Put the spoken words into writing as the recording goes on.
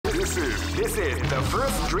This is the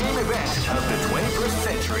first dream event of the 21st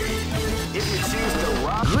century. If you choose the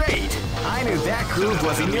wrong... Great! I knew that groove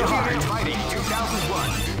was in your heart. Fighting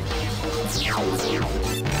 2001.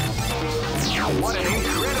 What an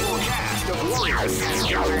incredible cast of warriors has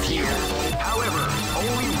gathered here. However,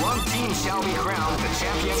 only one team shall be crowned the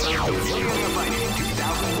champion of the Millionaire Fighting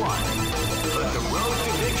 2001. But the road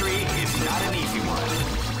to victory is not an easy one.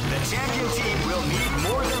 The champion team will need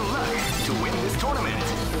more than luck to win this tournament.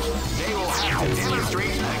 They will have to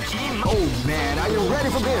demonstrate a key... Oh man, are you ready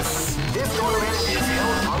for this? This tournament is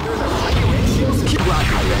held under the regulations... Keep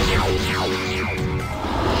rocking.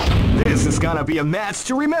 This is gonna be a match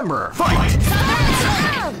to remember. Fight!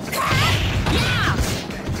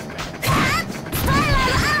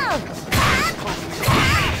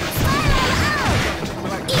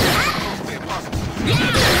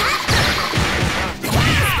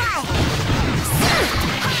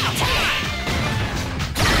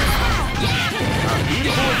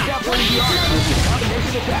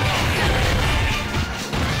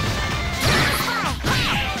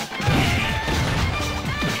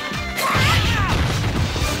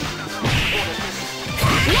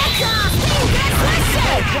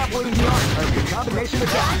 Coupling the art of the combination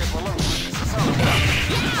attack.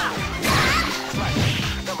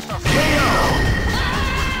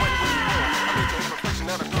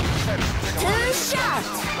 Two shot.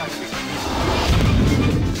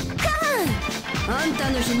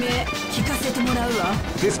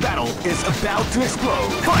 This battle is about to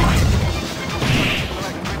explode. Fight!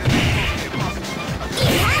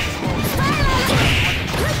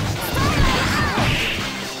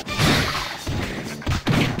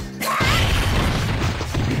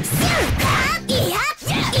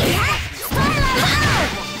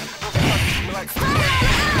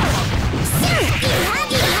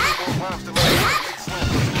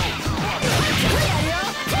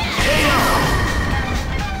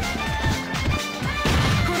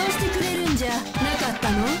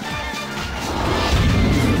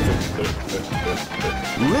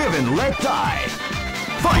 Live and let die.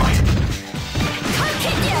 Fight!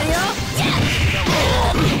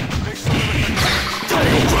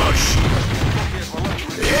 Title Crush!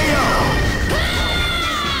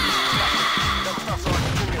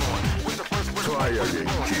 Try again.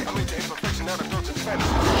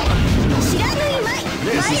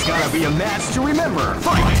 This is gonna be a match to remember.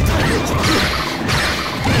 Fight!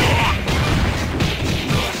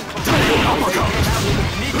 Title Uppercut!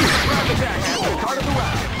 Attack at the start of the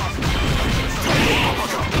round.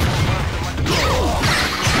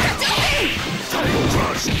 Title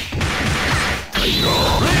Crush!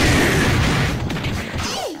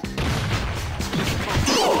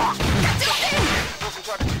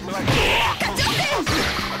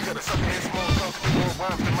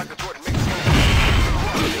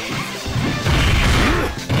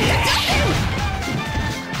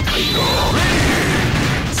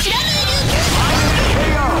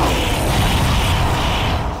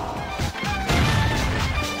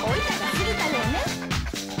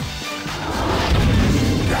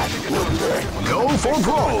 Go for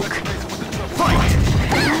broke! Fight!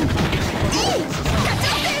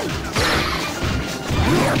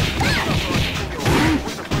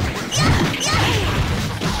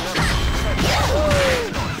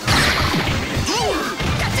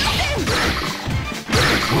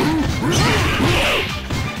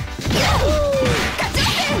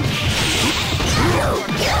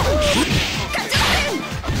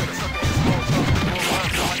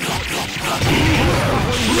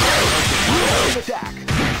 Attack!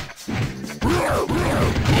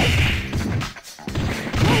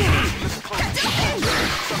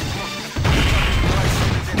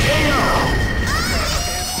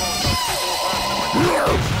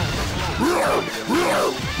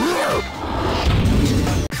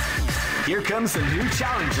 Here comes a new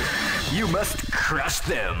challenger. You must crush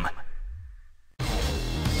them.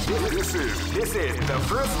 This is the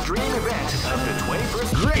first dream event of the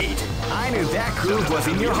 21st. Great! I knew that groove was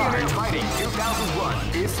in your heart. Fighting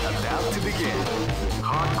 2001 is about to begin.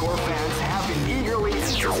 Hardcore fans have been eagerly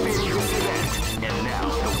anticipating this event, and now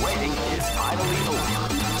the waiting is finally over.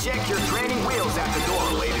 Check your training wheels at the door,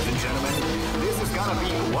 ladies and gentlemen. This is gonna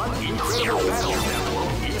be one incredible battle that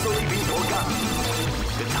won't easily be forgotten.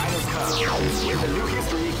 The titles come with a new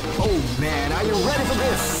history. Oh man, are you ready for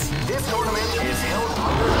this? This tournament is held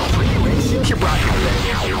under the free ratio. Keep rocking.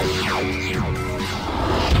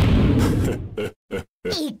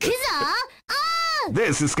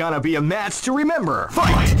 This is gonna be a match to remember.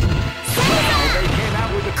 Fight! They came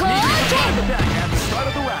out with a attack at the start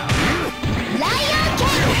of the round.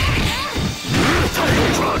 Title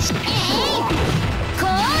Crush!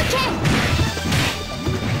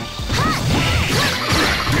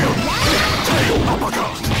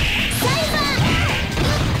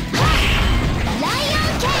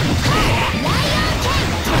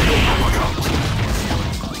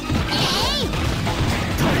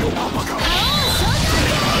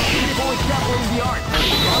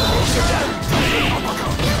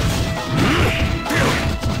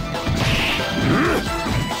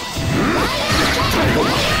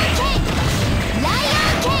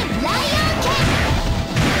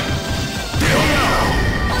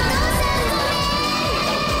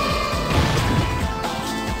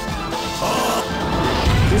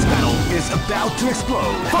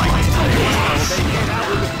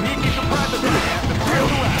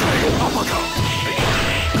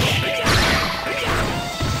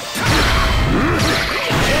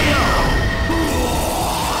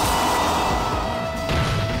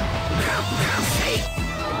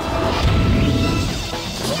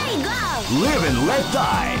 Live and let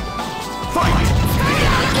die. Fight!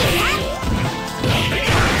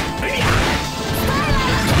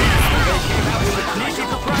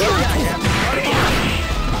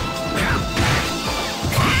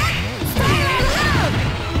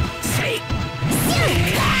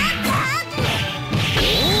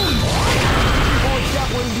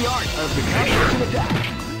 The art of the counter attack.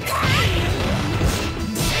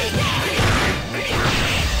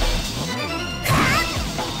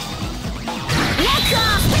 Let's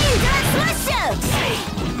off!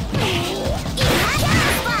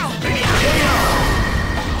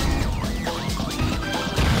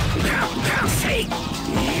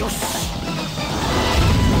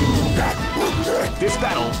 This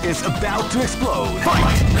battle is about to explode.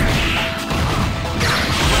 Fight!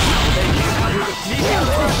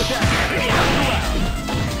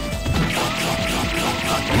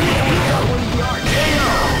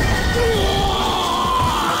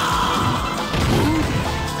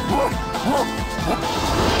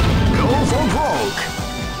 Go for broke!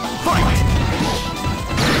 Fight!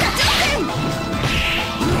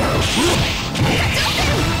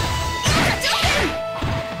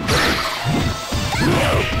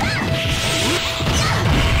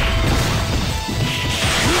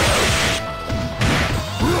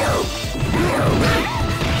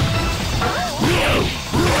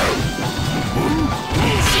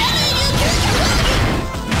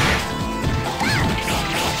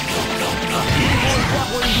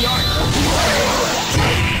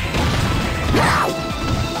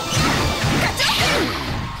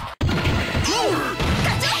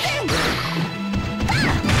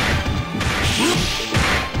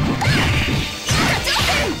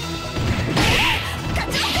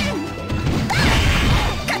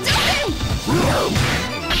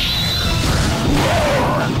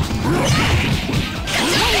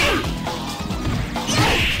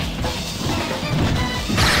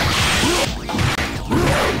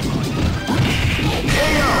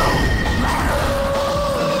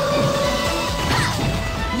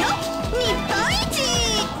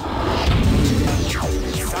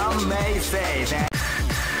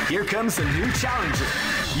 Here comes a new challenger.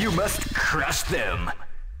 You must crush them.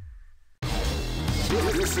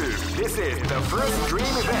 This is the first dream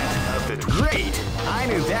event of the great. I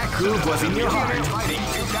knew that groove was in your heart. Fighting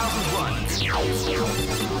 2001.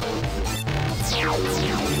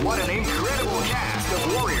 What an incredible cast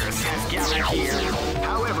of warriors has gathered here.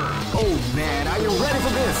 However, oh man, are you ready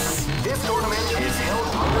for this? This tournament is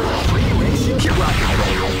held under the free ratio. Keep rocking.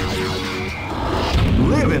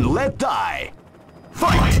 Live and let die.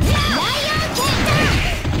 Fight! Lion King!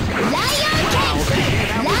 Lion King!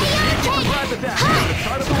 Lion King! Hot!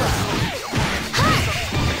 Hot!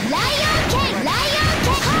 Lion King! Lion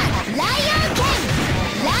King! Hot! Lion King!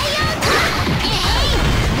 Lion King!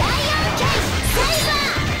 Lion King! Saber!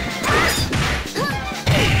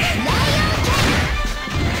 Lion King!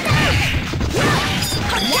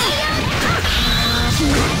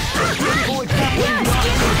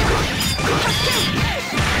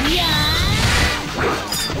 Yeah!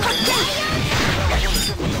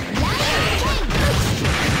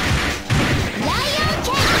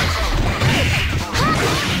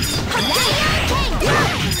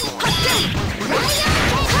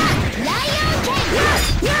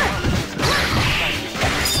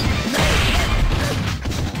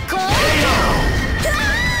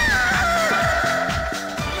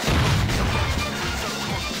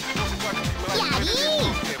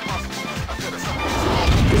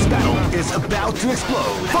 This battle is about to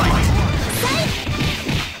explode. Fight!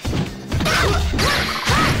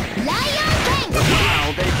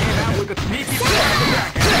 Wow, they came out with a sneaky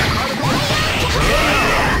attack.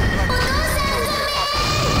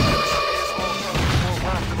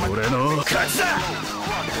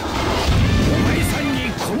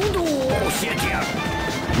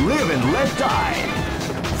 Live and let die.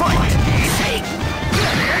 Fight!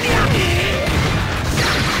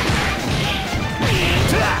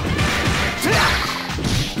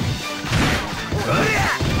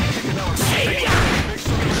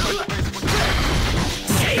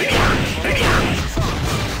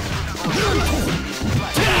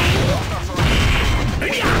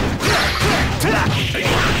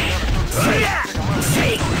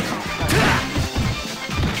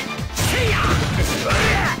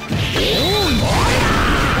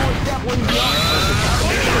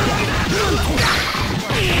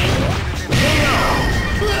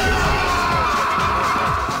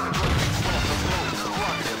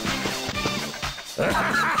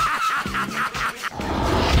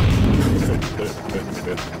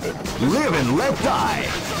 Live and let die.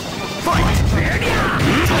 Fight!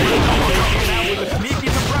 With a sneaky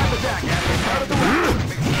surprise attack.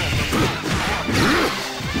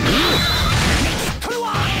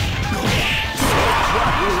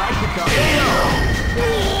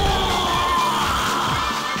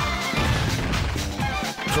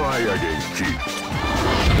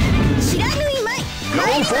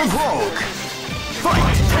 Go for broke!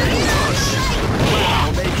 Fight!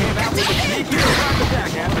 Wow, they came out with a sneaky surprise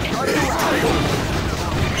attack at the start of the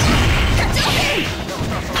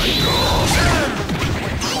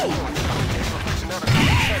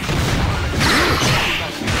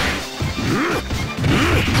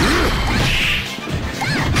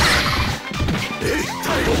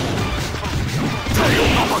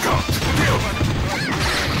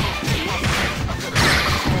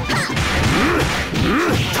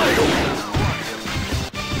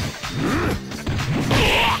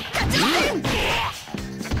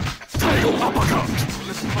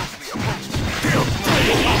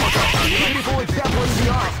beautiful example in the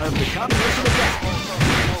art of the combination attack.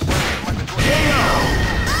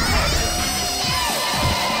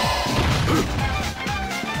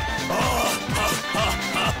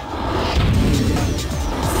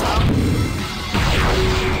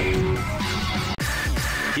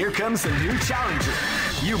 Here comes a new challenger.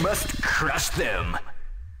 You must crush them.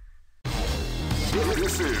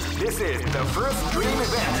 This is the first dream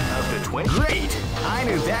event of the 20. Great! I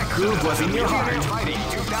knew that groove was in your heart. Fighting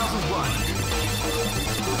 2001.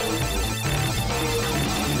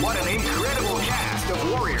 What an incredible cast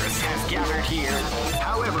of warriors has gathered here.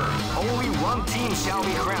 However, only one team shall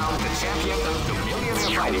be crowned the champion of the Millionaire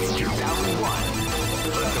Fighting 2001.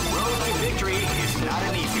 But the road to victory is not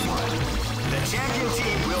an easy one. The champion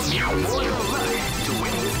team will need more than luck to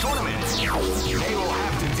win this tournament. They will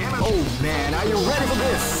have to demonstrate. Oh man, are you ready for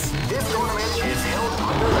this? This tournament is held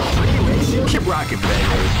under the free ratio. Keep rocking,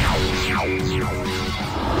 baby.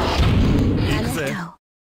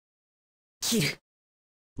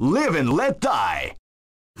 Live and let die.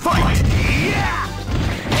 Fight! Yeah!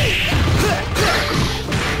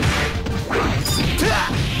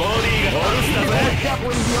 Bodyがホルスだぜ。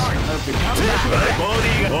ボデ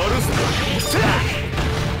ィがホルスだ。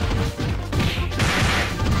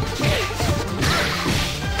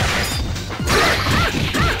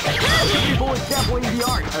People exampling the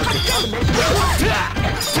art of the combination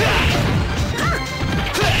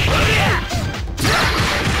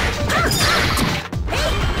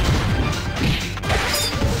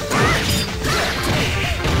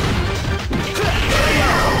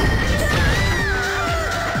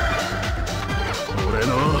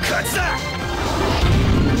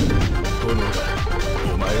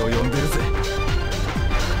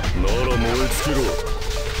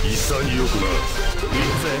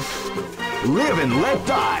Live and let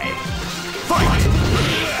die. Fight!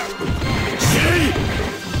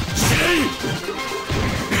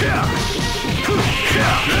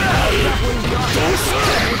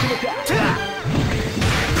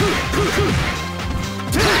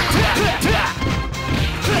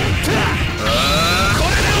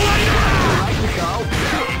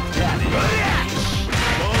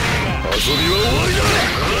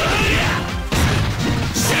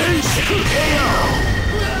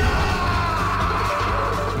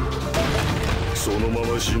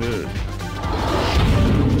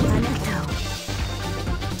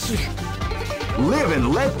 Live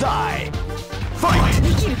and let die. Fight!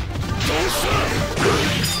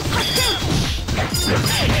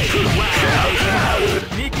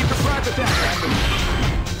 Sneaky surprise attack.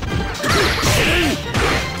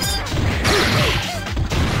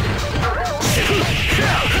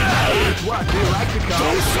 What, do you like to go?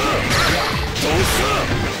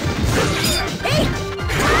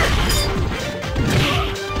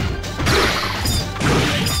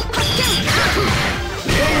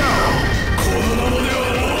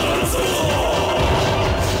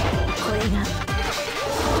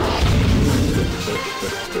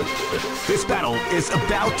 This battle is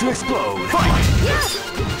about to explode. Fight!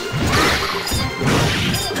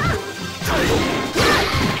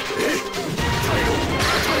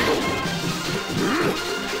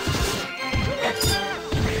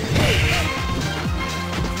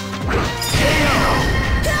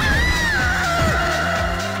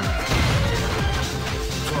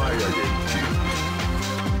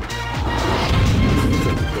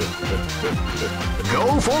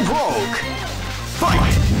 Go for broke!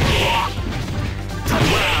 Fight!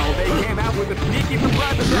 Wow, they came out with a sneaky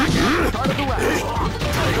surprise attack at the start of the round.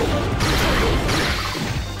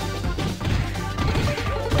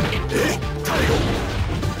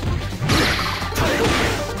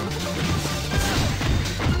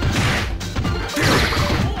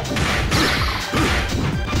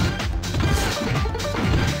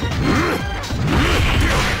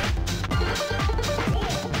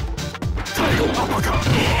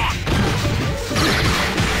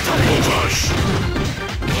 Rush!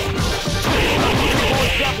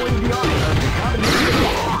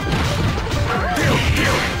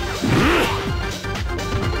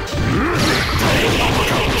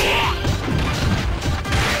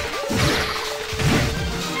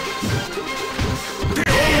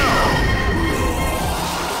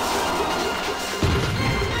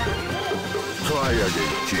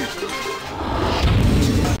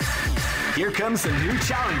 Here comes a new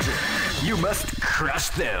challenger. You must crush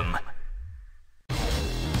them.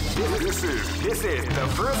 This is the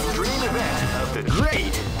first dream event of the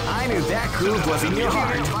great. I knew that groove was in your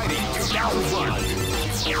heart. Fighting 2001.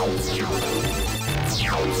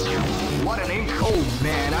 What an oh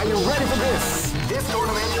man, are you ready for this? This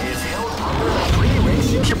tournament is held under a free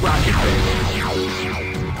ratio. Keep rocking, baby.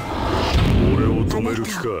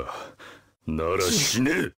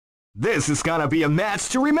 This is gonna be a match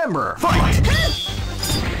to remember. Fight!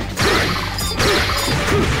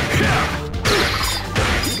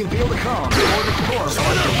 You can feel the calm before the force.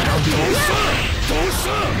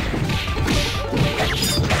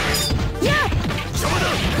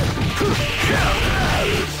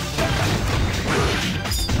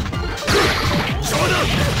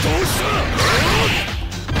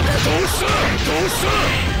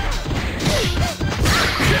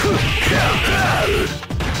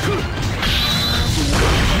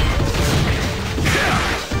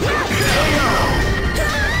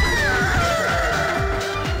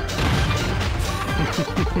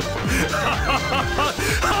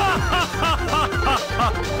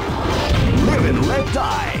 Live and let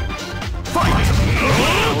die. Fight!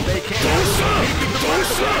 Well, they can't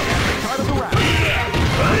part of the round.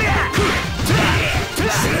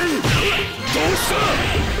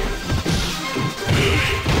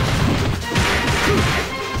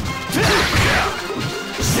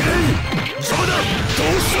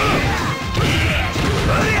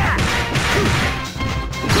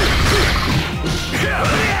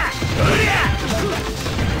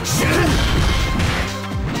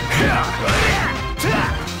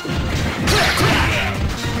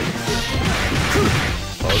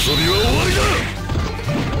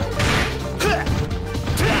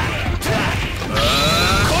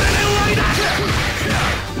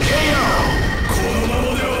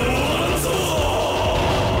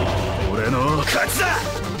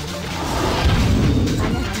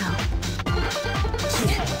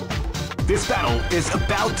 This battle is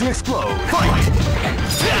about to explode. Fight!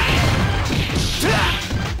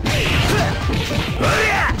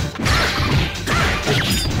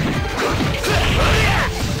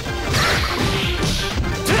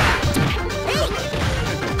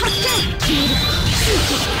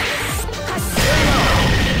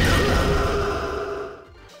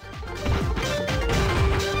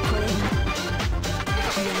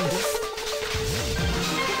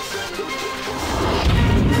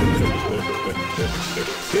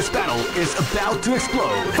 This battle is about to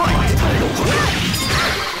explode. Fight!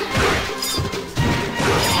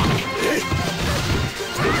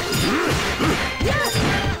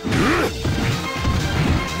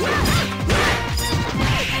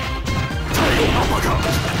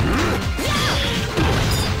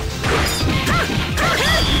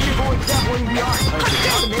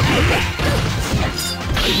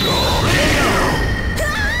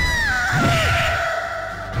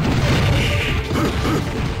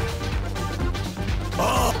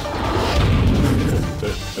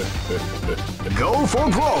 Go for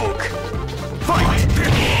broke! Fight!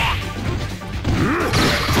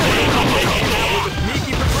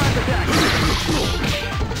 Sneaky surprise attack!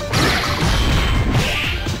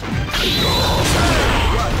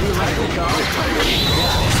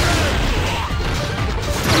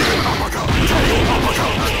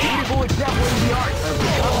 Beautiful example in the art of the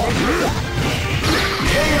combination.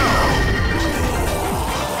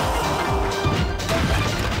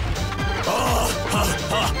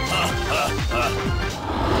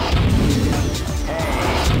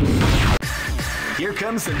 Here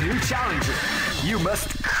comes a new challenger. You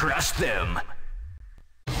must crush them.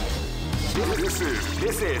 This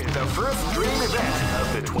is the first dream event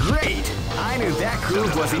of the great. I knew that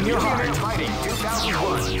groove was in your heart. Fighting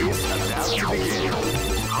 2001 is about to begin.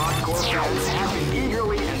 Hardcore fans have been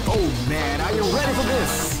eagerly and oh man, are you ready for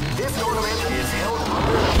this? This tournament is held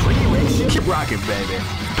under a free ratio. Keep rocking, baby.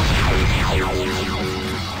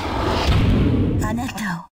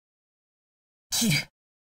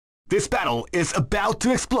 This battle is about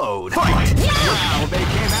to explode. Fight! Wow, they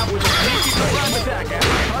came out with a sneaky surprise attack at the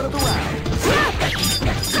start of the round.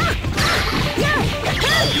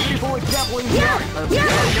 A beautiful example in the art of the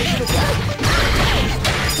combination attack.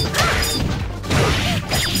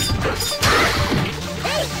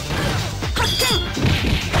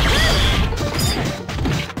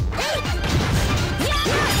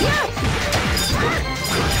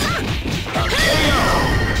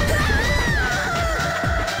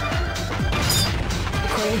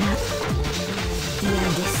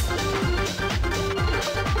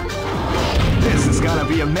 This is gonna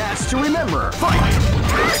be a match to remember. Fight!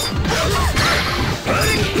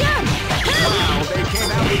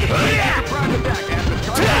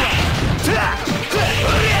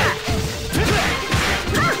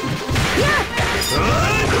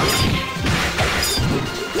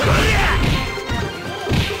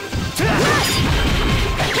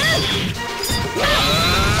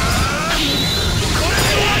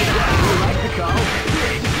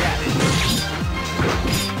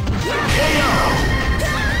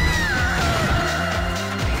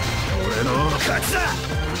 勝ちだ。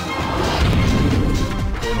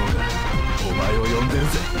炎がお前を呼んでるぜ。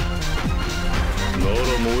なら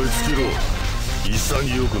燃え尽きろ。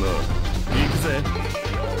潔くな。行くぜ。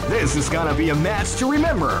 This is gonna be a match to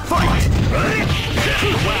remember. Fight! Wow,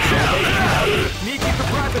 sneaky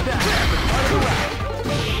surprise attack at the start of the round.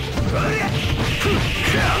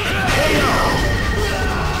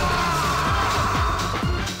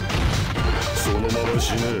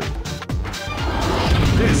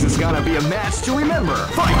 This is gonna be a match to remember.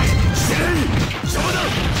 Fight!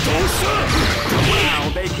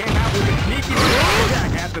 Wow, they came out with a sneaky surprise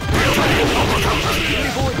attack at the start of the round.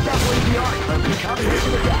 Beautiful is definitely the art of the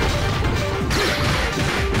combination attack.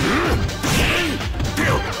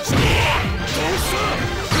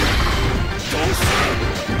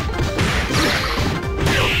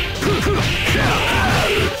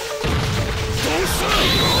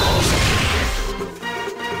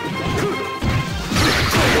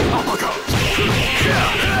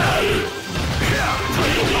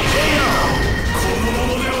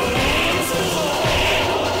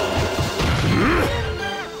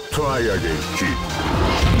 Try again, kid.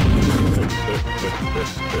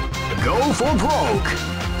 Go for broke.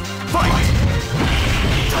 Fight!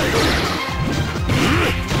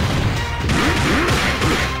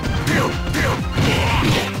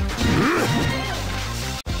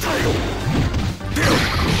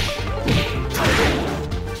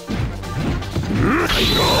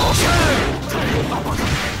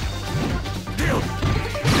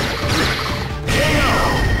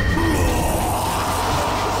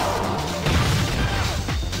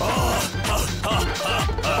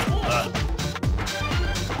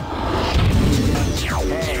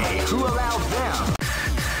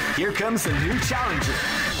 Here comes a new challenger.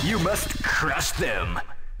 You must crush them.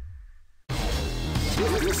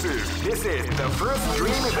 This is the first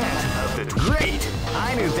dream event of the great.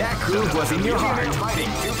 I knew that groove was in your heart.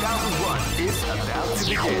 Fighting 2001 is about to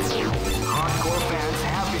begin. Hardcore fans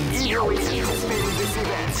have been eagerly anticipating this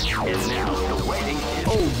event, and now the waiting is...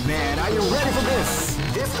 Oh man, are you ready for this?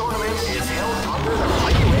 This tournament is held under the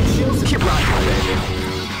regulations. Keep rocking, baby.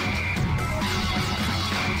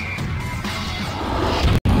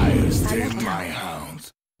 Take my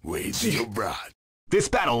hounds. Wait your blood. This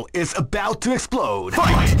battle is about to explode.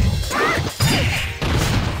 Fight!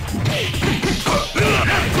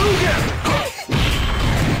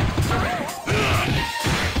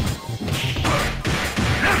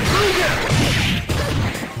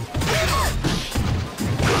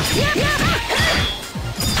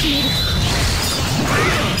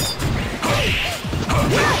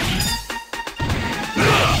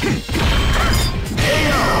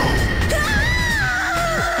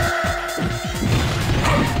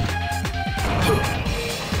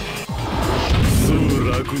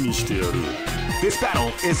 This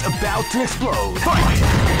battle is about to explode. Fight!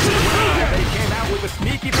 Wow, they came out with a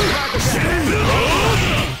sneaky surprise attack.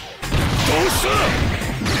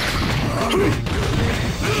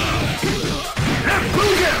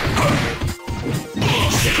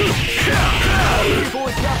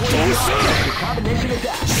 Combination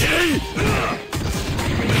attack.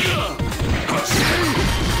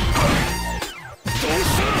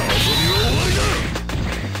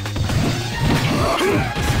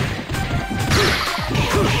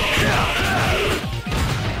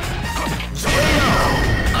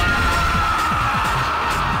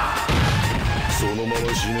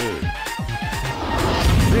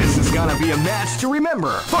 This is gonna be a match to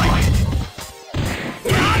remember. Fight!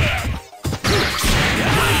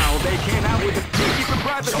 Wow, they came out with a sneaky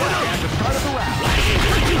surprise attack at the start of the round.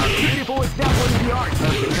 Beautiful is definitely the art of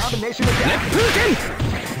the combination attack.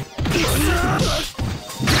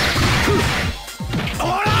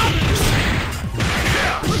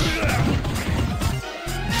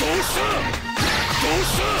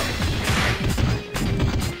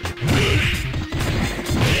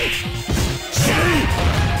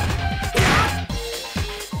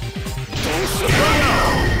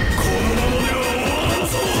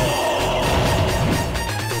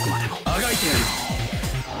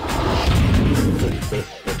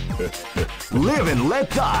 Live and let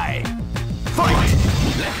die. Fight!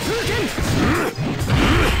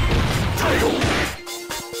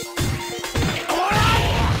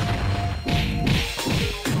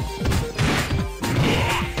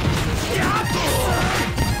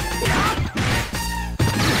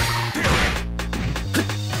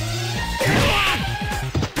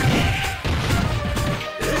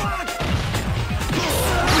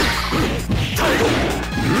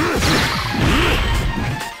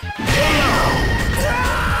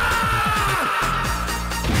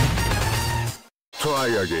 Try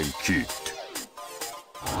again, kid.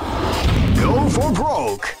 Go for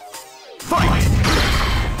broke. Fight!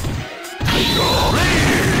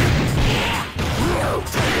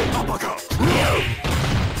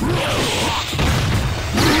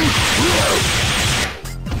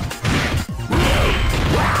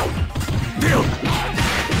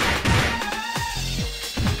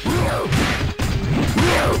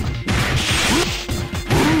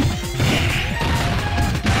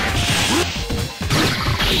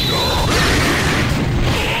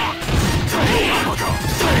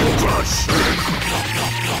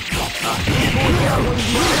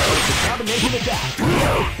 Combination attack.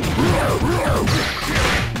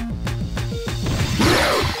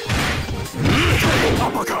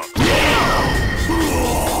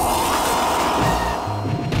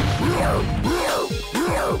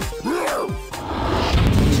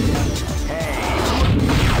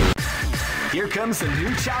 Here comes a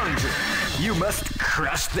new challenger. You must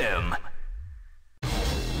crush them.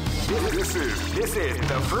 This is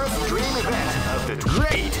the first dream event of the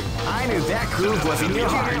great. I knew that groove was in your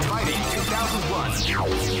heart. Fighting 2001.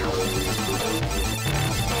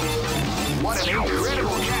 What an incredible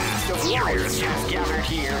cast of warriors has gathered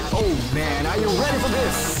here. Oh man, are you ready for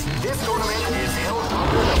this? This tournament is held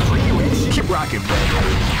under the free ratio. Keep rocking, baby.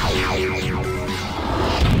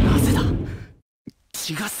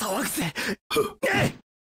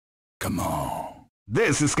 Come on.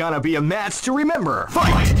 This is gonna be a match to remember.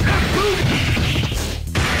 Fight!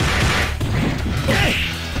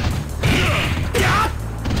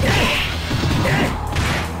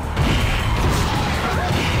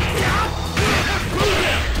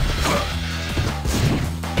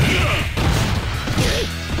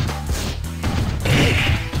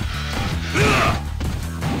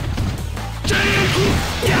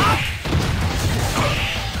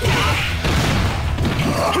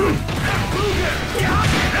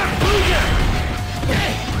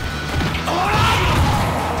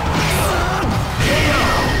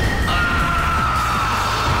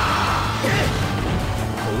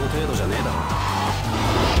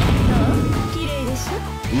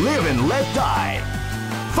 Live and let die.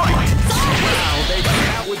 Fight! Wow, they come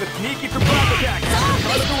out with a sneaky surprise attack at the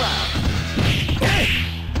start of the round.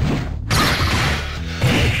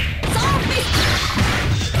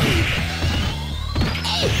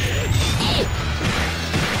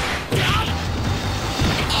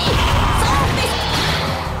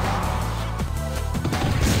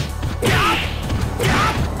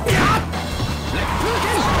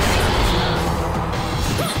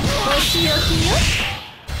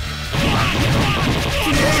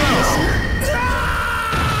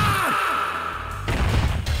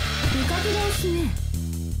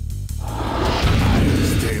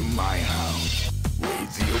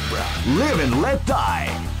 Live and let die.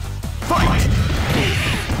 Fight!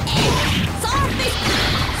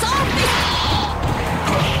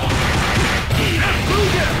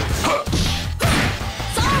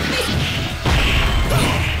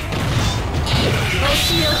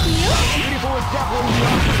 Beautiful is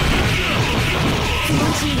definitely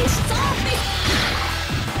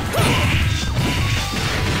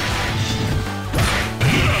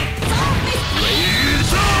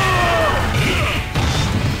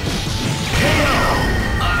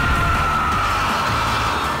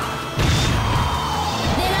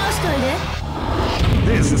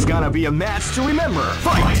This is gonna be a match to remember.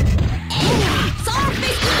 Fight!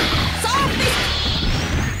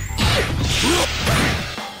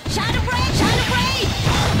 Shadow Blade! Shadow Blade!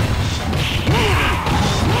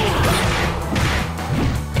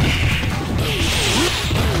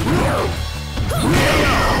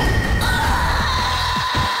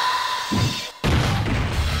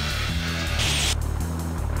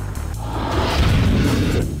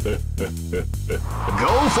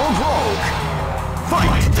 Go for broke!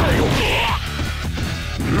 Fight!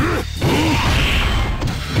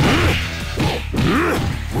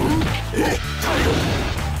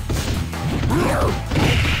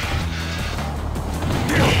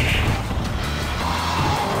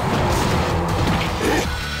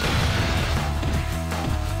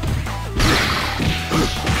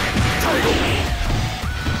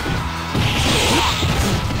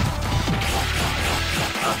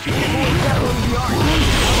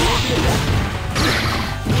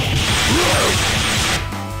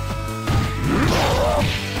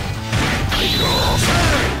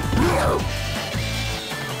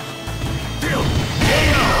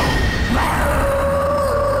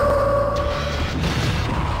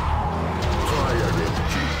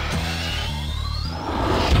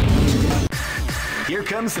 Here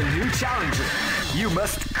comes a new challenger. You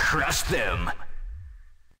must crush them.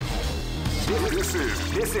 This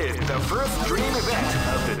is the first dream event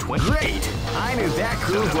of the 20. Great! I knew that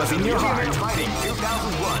groove was in your heart. Fighting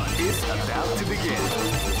 2001 is about to begin.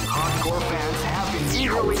 Hardcore fans have been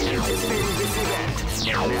eagerly anticipating this event.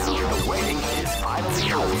 And now the waiting is finally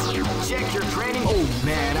over. Check your training. Oh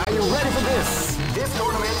man, are you ready for this? This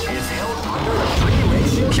tournament is held under the free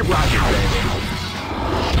ratio. Keep rocking, baby.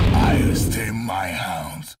 I'll stay my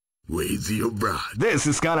hounds with your bride. This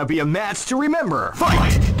is gonna be a match to remember.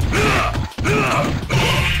 Fight!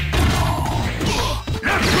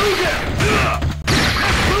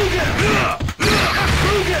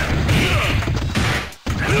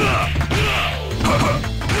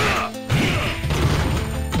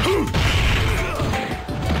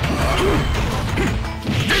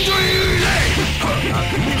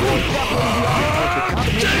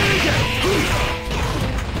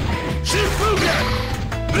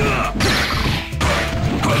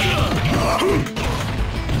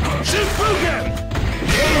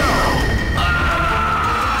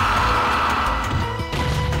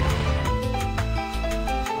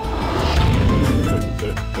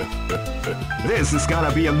 This is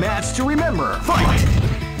gonna be a match to remember. Fight! They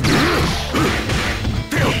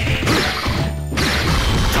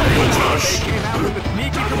came out with a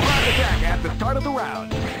sneaky surprise attack at the start of the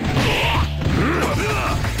round.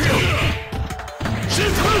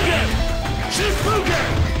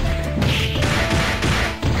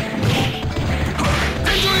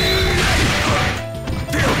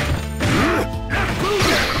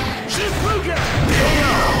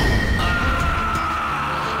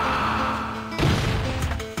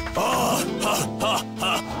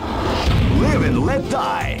 Live and let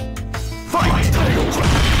die. Fight!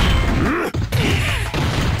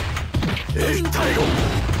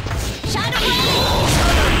 Shadow Blade!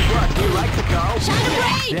 What, do you like to go? Shadow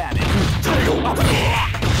Blade! Damn it.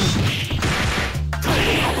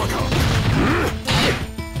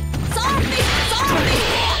 Sword Fist! Sword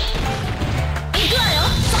Fist! いくわよ!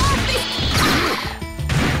 Sword Fist!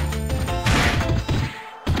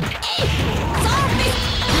 Sword Fist!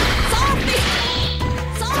 Sword Fist!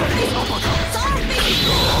 Sword Fist! Sword Fist!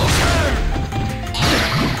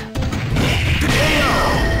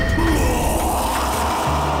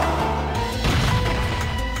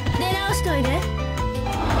 出直しといで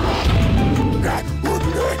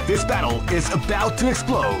This battle is about to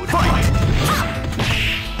explode. Fight!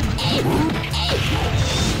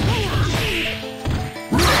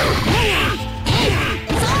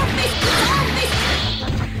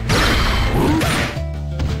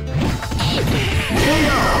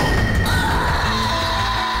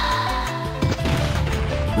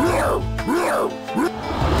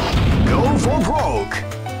 Go for broke.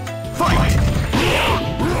 Fight!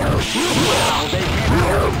 Well, they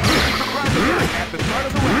came out at the start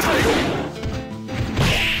of the round.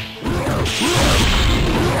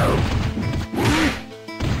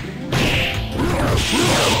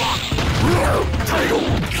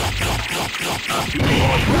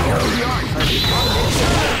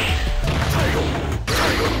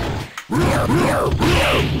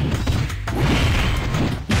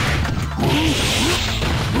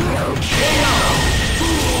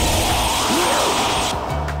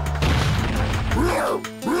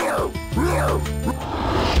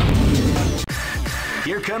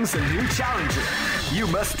 Here comes a new challenger. You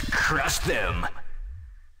must crush them.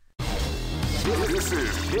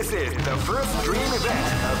 This is the first dream event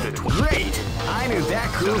of the Great! I knew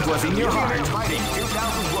that groove was in your heart. Fighting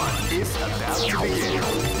 2001 is about to begin.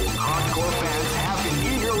 Hardcore fans have been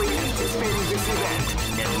eagerly anticipating this event,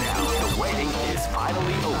 and now the waiting is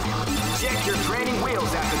finally over. Check your training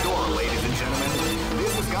wheels at the door, ladies and gentlemen.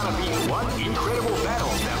 This is gonna be one incredible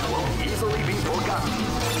battle that won't easily be forgotten.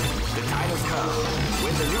 The time has come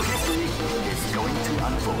when the new history is going to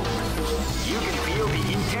unfold. You can feel the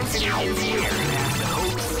intensity in the air as the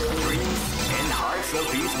hopes, dreams, and hearts of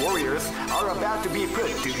these warriors are about to be put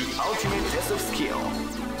to the ultimate test of skill.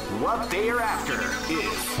 What they are after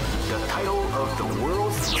is the title of the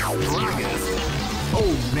world's strongest. Oh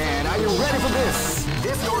man, are you ready for this?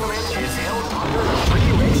 This tournament is held under the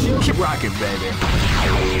free ratio. Keep rocking, baby.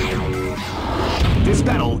 This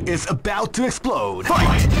battle is about to explode.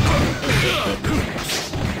 Fight!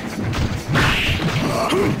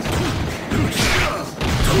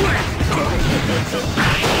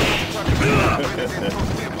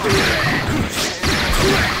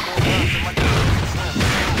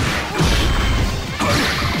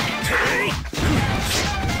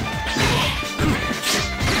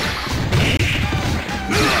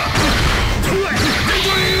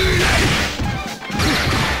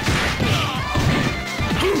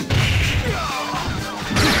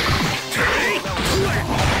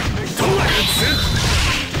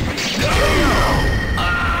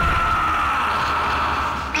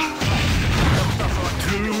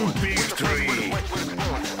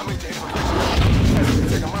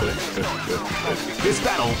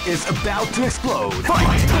 is about to explode.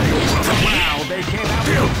 Fight! Wow, they came out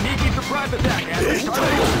with a sneaky surprise attack at the start.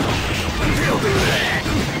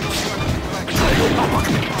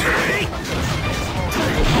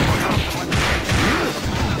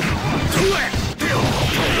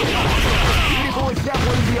 Beautiful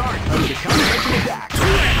example in the art of the combination attack.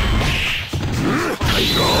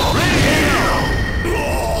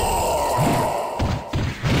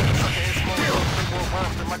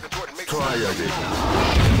 Try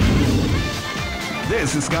again.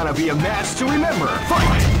 This is gonna be a match to remember.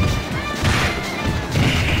 Fight!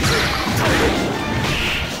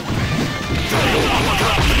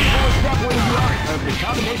 Example in the art of the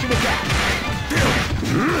combination attack.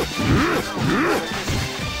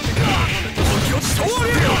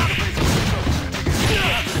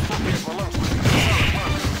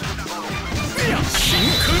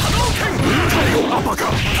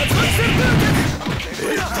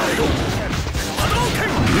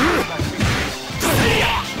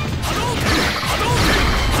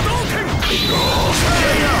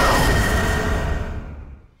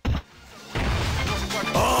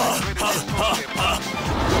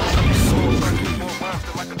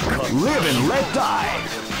 Live and let die.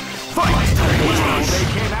 Fight! Wow, they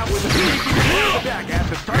came out with a sneaky attack at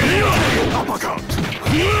the start. Uppercut!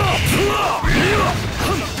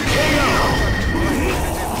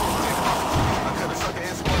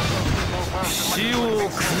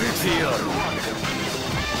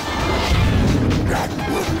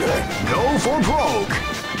 Go for broke!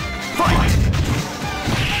 Fight!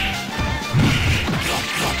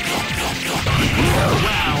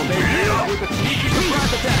 Wow, they came out with a sneaky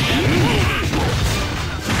surprise attack.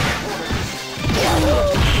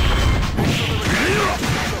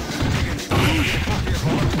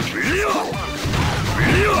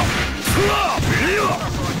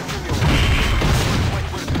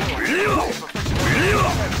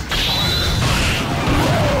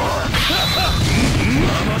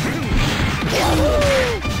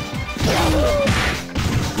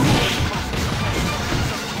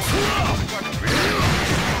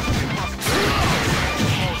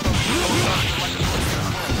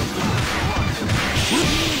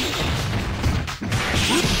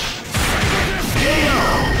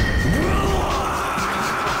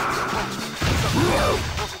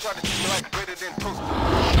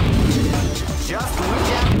 Just look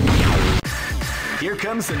out! Here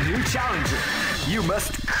comes a new challenger. You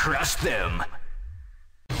must crush them.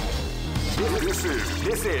 This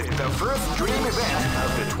is the first dream event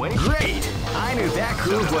of the 20. Great! I knew that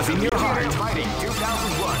groove was in your heart. Fighting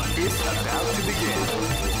 2001 is about to begin.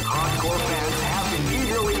 Hardcore fans have been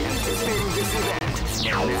eagerly anticipating this event. And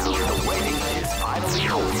now the waiting is finally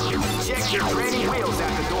over. Check your training wheels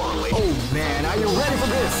at the doorway. Oh man, are you ready for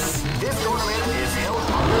this? This tournament is held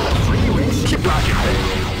under the free range. Keep rocking,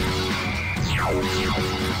 baby.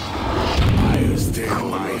 I'll stay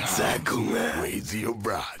on exactly with your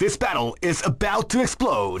brother. This battle is about to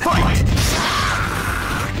explode. Fight!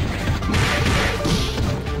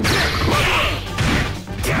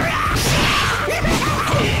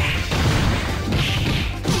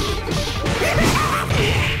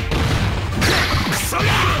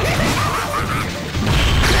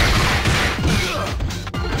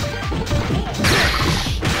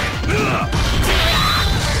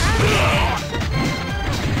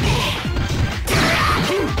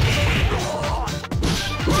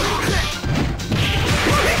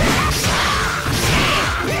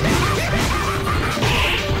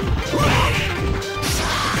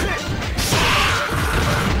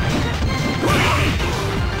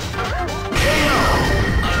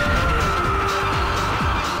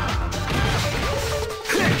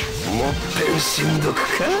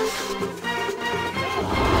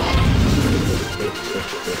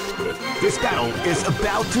 This battle is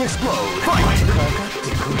about to explode. Fight!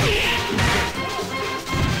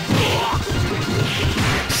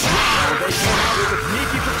 They came out with a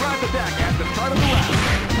sneaky surprise attack at the start of the round.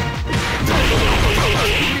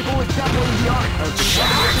 Beautiful example in the art of the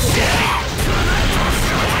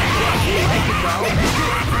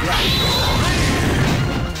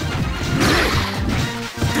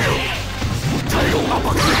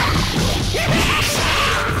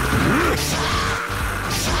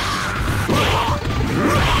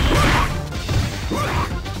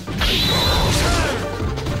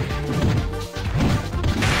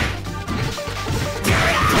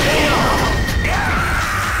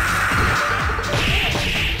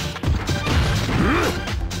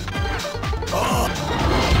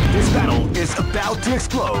This battle is about to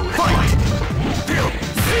explode. Fight!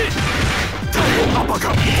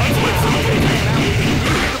 Uppercut!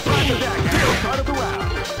 Surprise attack at the start of the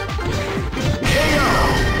round. KO!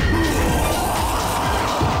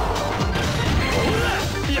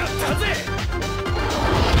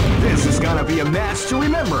 gonna be a match to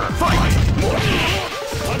remember. Fight!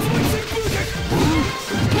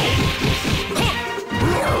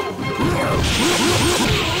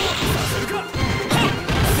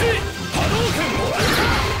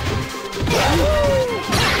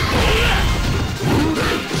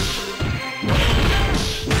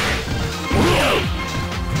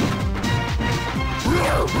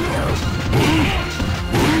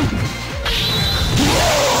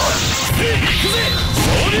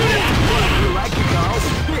 You like the dolls?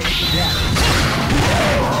 Yeah.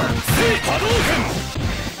 Hadouken!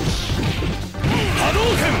 Hadouken!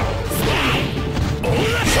 Hadouken!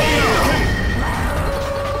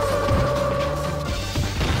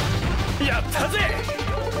 Yatta ze!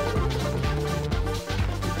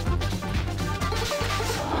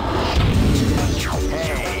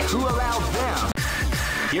 Hey, who allowed them?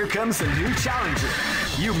 Here comes a new challenger.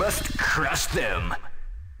 You must crush them.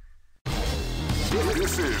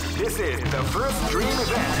 This is the first dream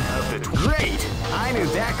event of the Great! I knew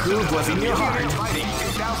that groove was in your heart. Fighting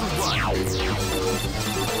 2001.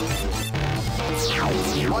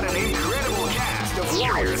 What an incredible cast of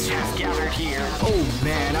warriors has gathered here. Oh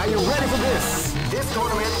man, are you ready for this? This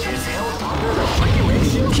tournament is held under the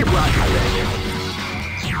regulation. Keep rocking, baby.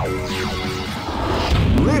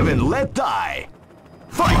 Live and let die.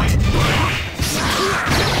 Fight!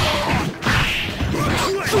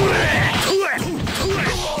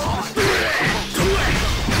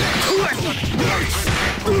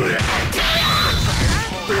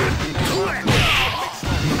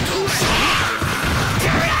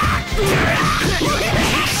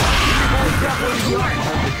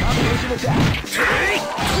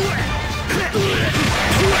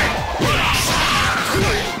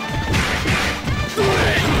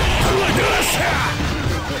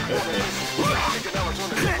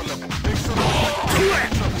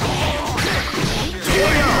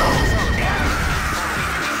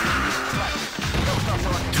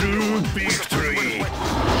 To victory.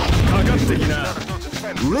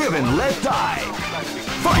 Live and let die.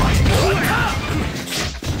 Fight!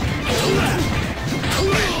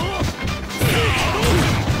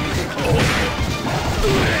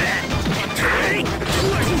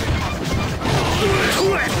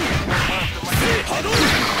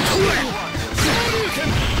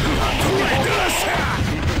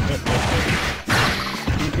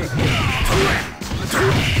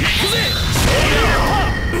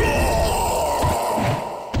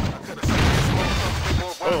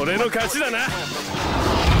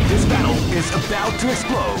 This battle is about to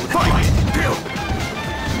explode. Fight!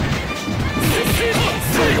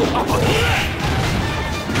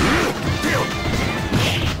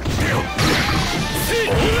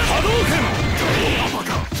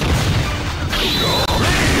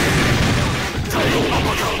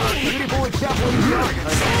 Beautiful example in the art of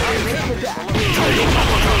combination attack.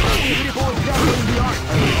 Beautiful example in the art of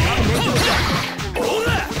combination attack.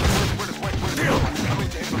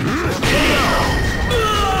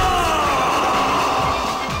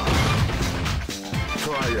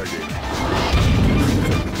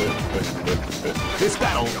 This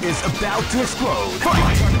battle is about to explode.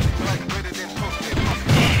 Fight!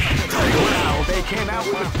 Wow, they came out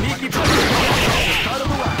with a sneaky punch at the start of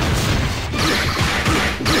the round.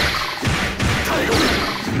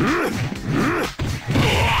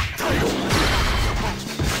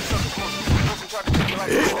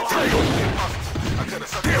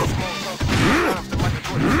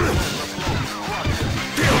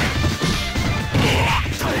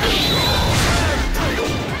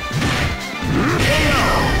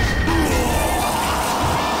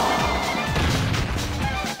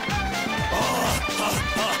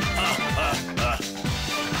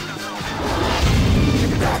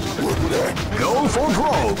 Go for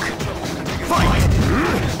broke! Fight!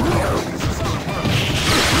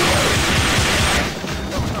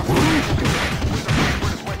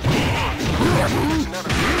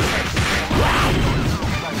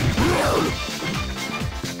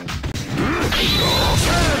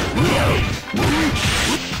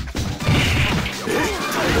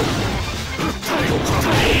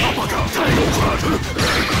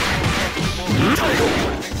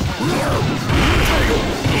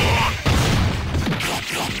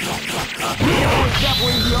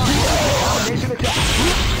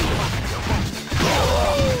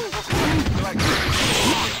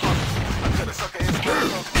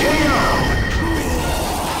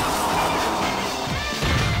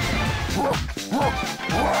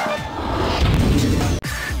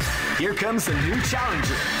 Here comes a new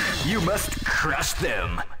challenger. You must crush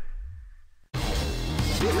them.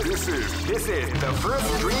 This is the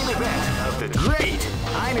first dream event of the great.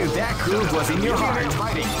 I knew that groove was in your heart.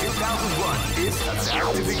 Fighting 2001 is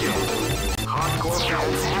about to begin. Hardcore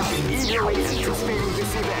fans have been eagerly anticipating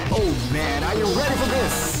this event. Oh man, are you ready for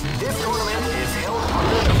this? This tournament is held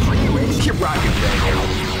under the free range. Keep rocking, baby.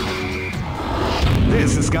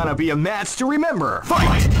 This is gonna be a match to remember.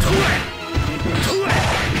 Fight!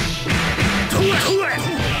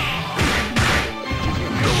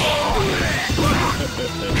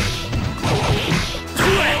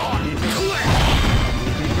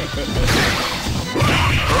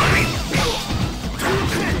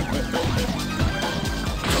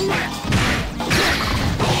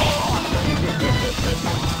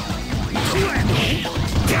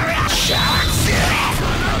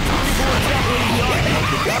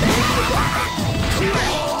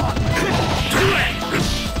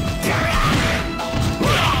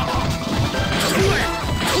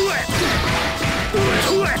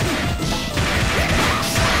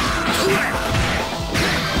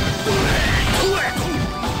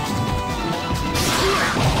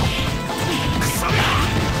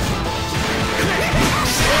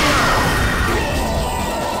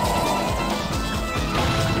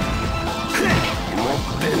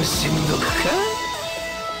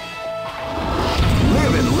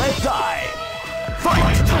 Live and let die.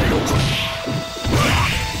 Fight!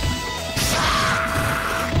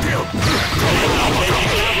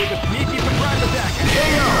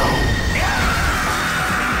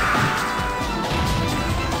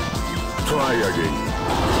 Try again.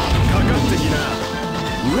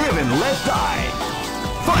 Live and let die.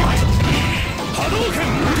 Fight!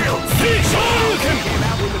 Hadouken! Came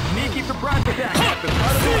out with a sneaky surprise attack at the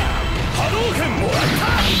start of the round. Hadouken!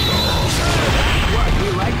 What we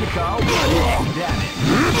like to call big damage.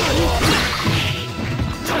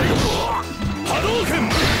 Hadouken!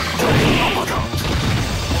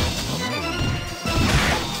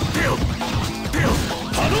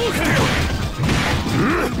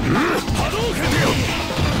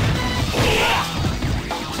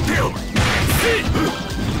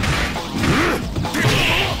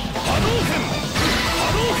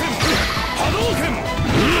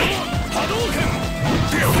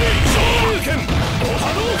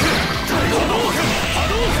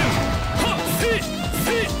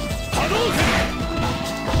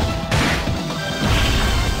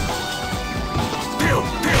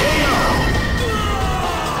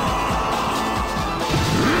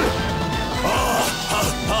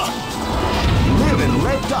 Live and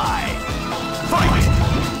let die. Fight!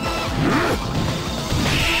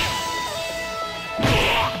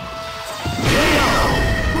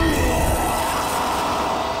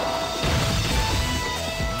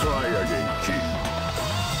 Try again, kid.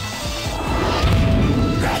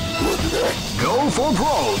 Go for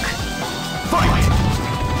broke. Fight!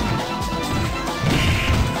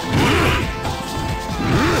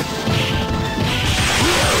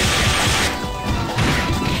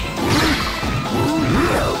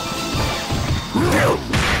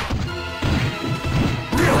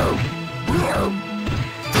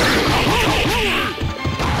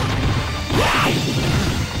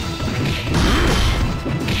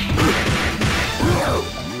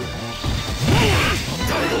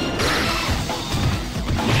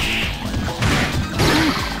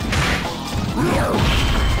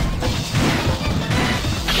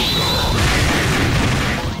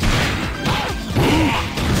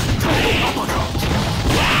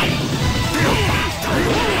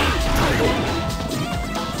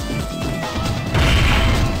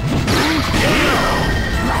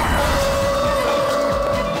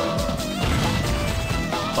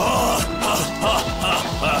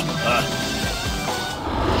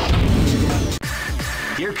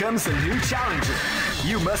 Here comes a new challenger.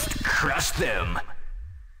 You must crush them.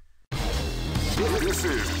 This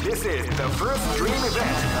is the first dream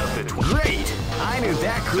event of the great. I knew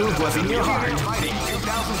that groove was in your heart. Fighting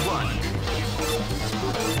 2001.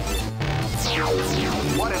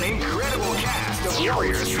 What an incredible cast of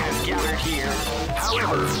warriors has gathered here.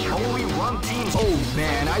 However, only one team. Oh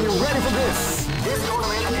man, are you ready for this? This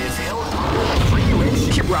tournament is held under the free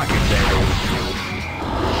range. Keep rocking, baby.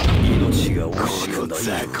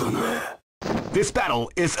 This battle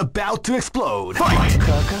is about to explode. Fight!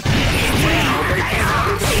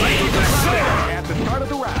 At the start of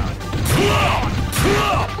the round.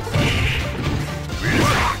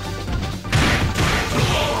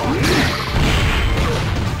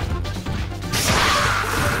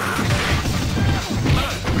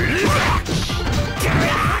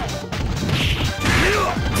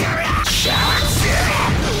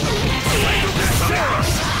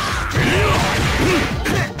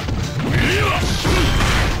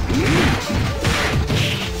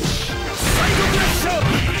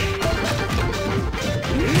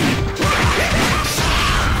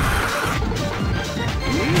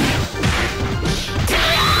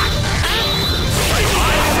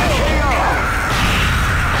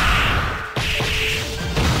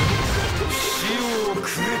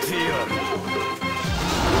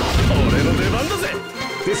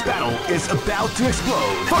 This battle is about to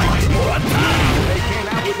explode. Fight! They came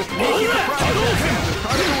out with a sneaky surprise at the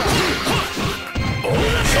start of the round.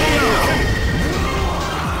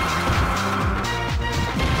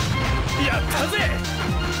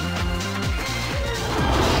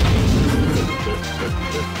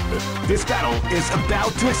 This battle is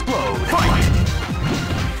about to explode. Fight!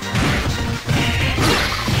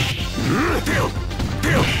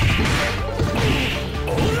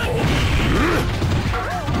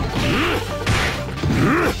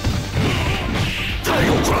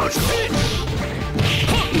 Tiger Crunch!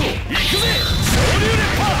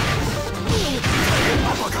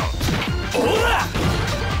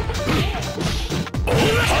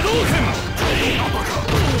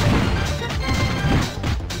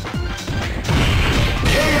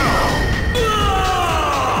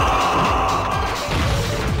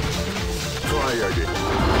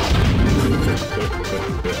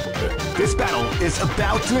 This battle is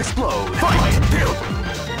about to explode. Fight!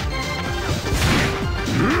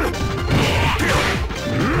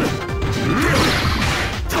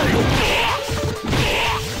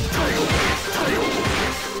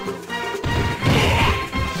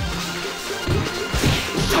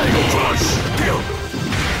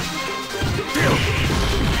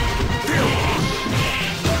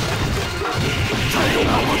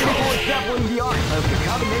 Dabbling the art of the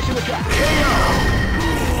combination attack.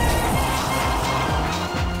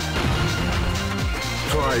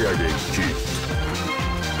 Try again, Chief.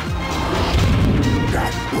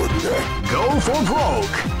 Go for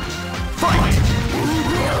broke. Fight!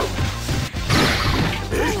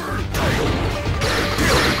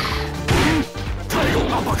 Tiger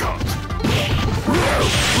uppercut.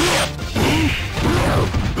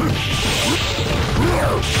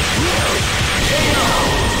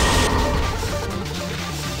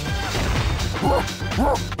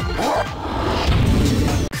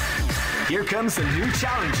 Here comes a new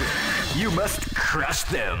challenger. You must crush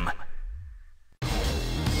them.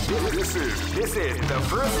 This is the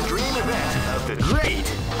first dream event of the great.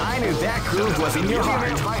 I knew that groove was in your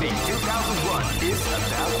heart. Fighting 2001 is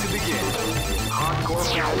about to begin. Hardcore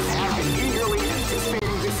fans have been eagerly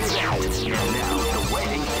anticipating this event, and now the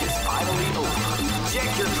waiting is finally over. Check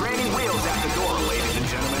your training wheels at the door, ladies and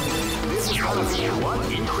gentlemen. This is gonna be one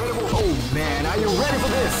incredible. Oh man, are you ready for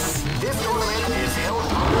this? This tournament is held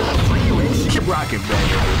under the free ratio. Keep rocking,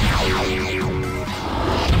 baby.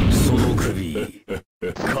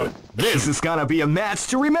 This is gonna be a match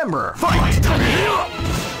to remember. Fight!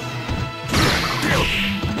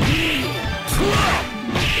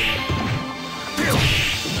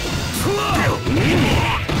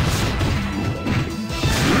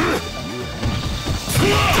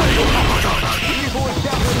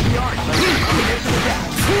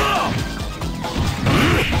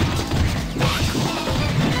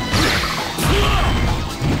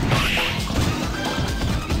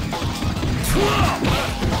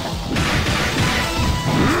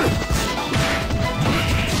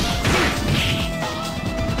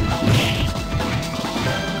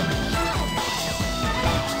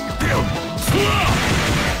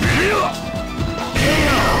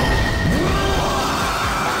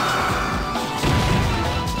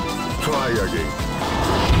 Try again.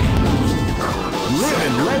 Live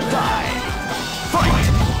and let die. Fight!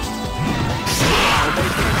 They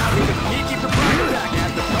came out with a sneaky surprise attack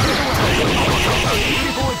at the start of the round.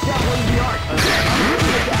 Beautiful is definitely the art of that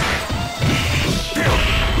attack.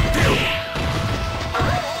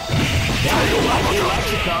 That's what we like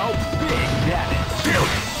to call big damage.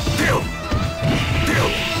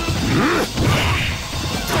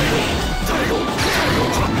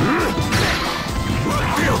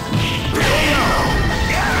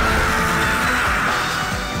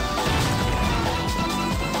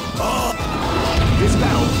 This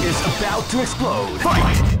battle is about to explode.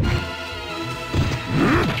 Fight!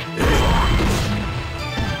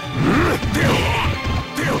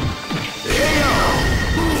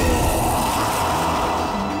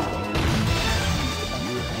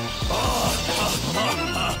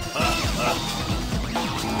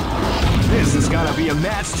 This is gonna be a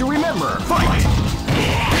match to remember. Fight!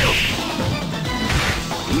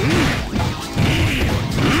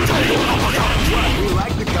 What we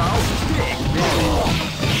like to call big damage.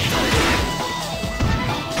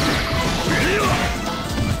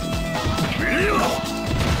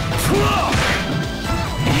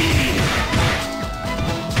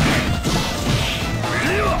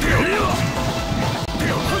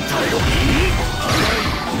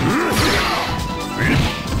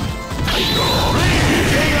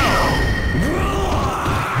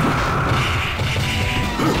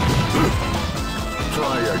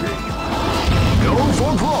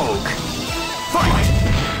 for broke. Fight!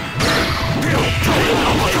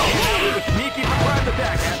 Sneaky surprise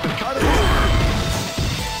attack at the start of the round.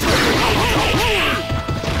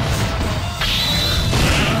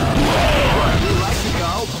 You like to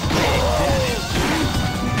go big damage.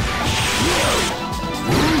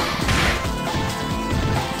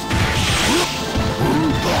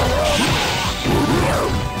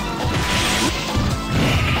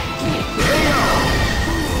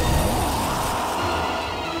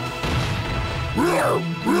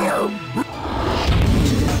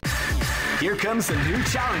 Here comes a new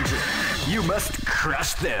challenger. You must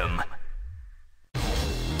crush them.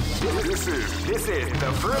 This is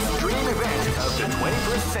the first dream event of the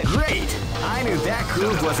 21st century. Great! I knew that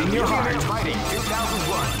groove was in your heart. Fighting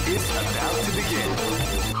 2001 is about to begin.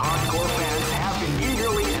 Hardcore fans have been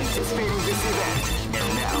eagerly anticipating this event, and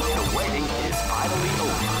now the waiting is finally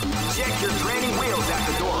over. Check your training wheels at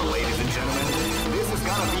the door, ladies and gentlemen. This is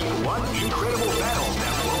gonna be one incredible battle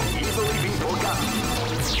that won't easily be forgotten.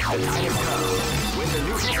 The time has come when the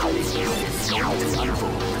new history is going to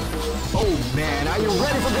unfold. Oh man, are you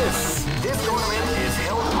ready for this? This tournament is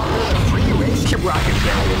held under the free range. Keep rocking,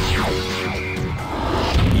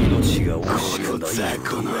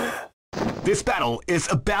 This battle is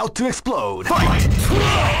about to explode. Fight!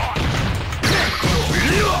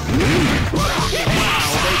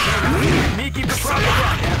 Sneaky surprise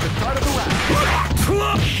attack at the start of the round.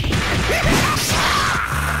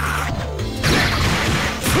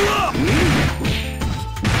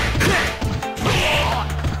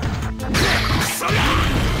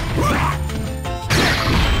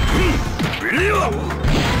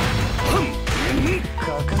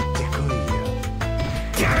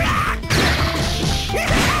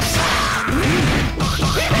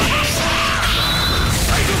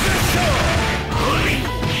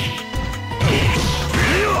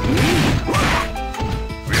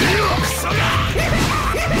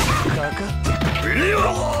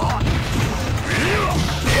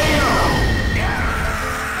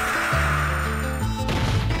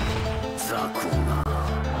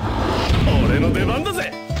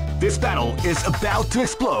 This battle is about to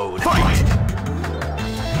explode. Fight!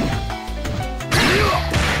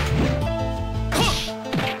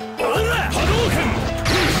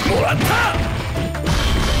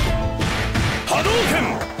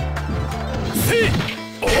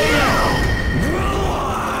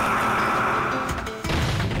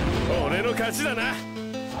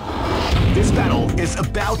 This battle is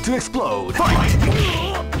about to explode. Fight!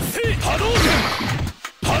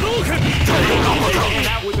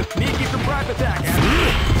 Out with a sneaky surprise attack.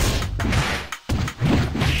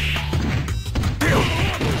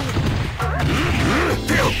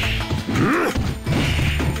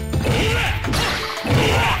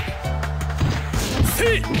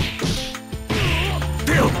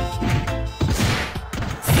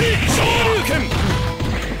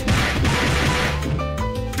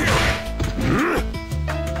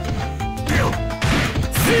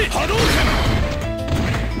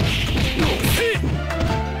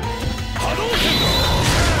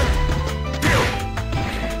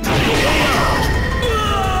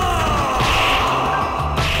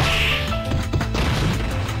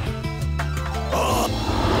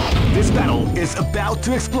 This battle is about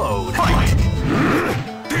to explode. Fight!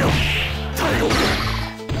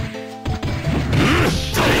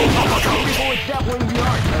 Before dabbling the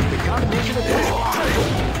art of the combination of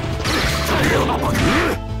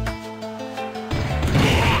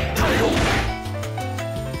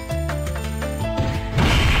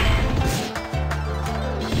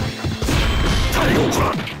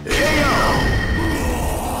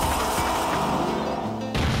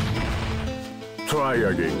Try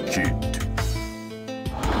again, kid.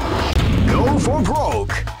 Go for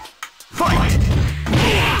broke. Fight!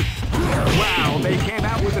 Wow, they came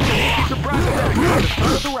out with a sneaky surprise attack at the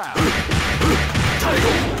start of the round.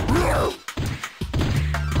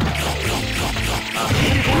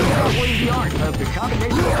 Doubling the art of the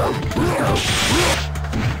combination.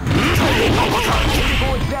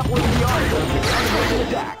 Doubling the art of the combination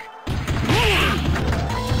attack.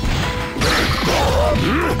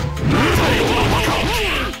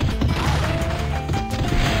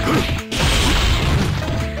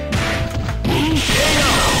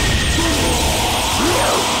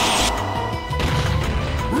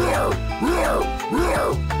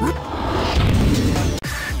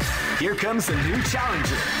 Here comes a new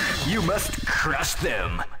challenger. You must crush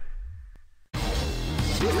them.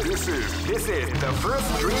 This is the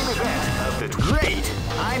first dream event of the Great!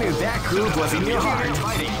 I knew that groove was in your heart.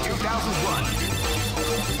 Fighting 2001.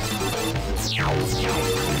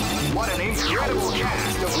 What an incredible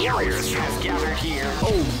cast of warriors has gathered here.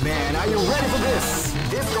 Oh man, are you ready for this?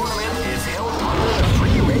 This tournament is held under the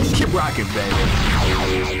free ratio. Keep rocking, baby.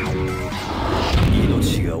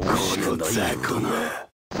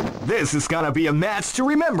 This is gonna be a match to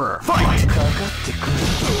remember. Fight! They came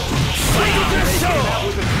out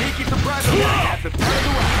with a sneaky surprise attack at the turn of the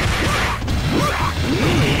round.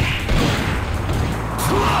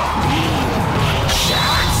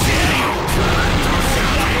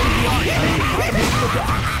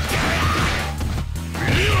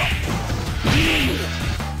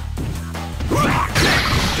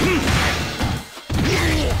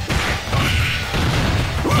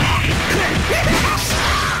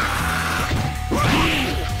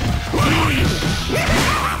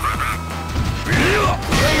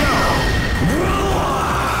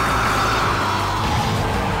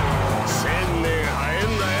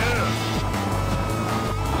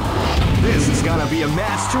 This is gonna be a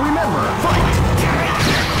match to remember. Fight!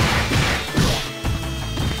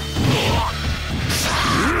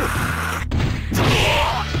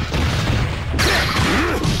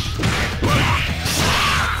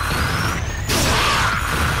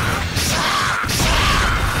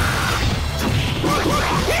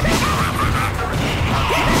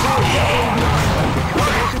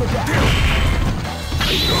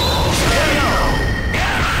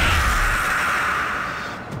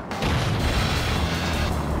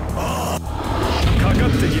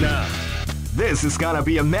 This is gonna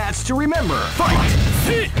be a match to remember. Fight!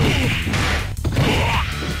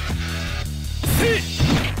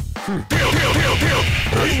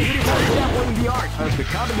 Dabbling the art of the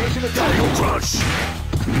combination attack. Crush!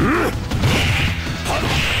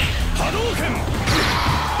 Hadouken!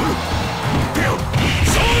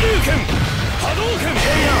 Shoryuken! Hadouken!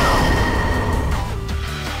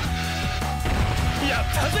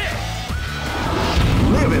 Yattaze!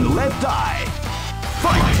 Live and let die.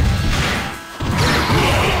 Fight!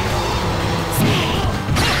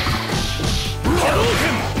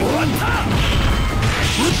 Hadouken! Moratta!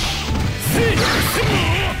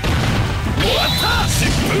 Moratta!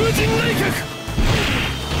 Shippujin Raikaku!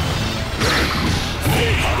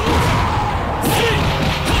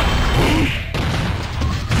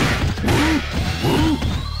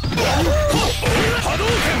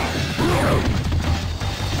 Hadouken!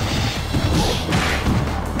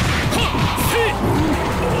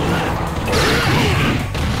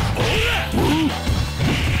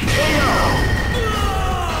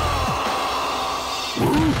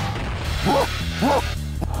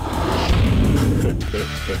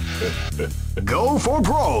 Go for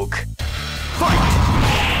broke! Fight!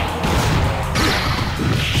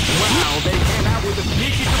 Wow, they came out with a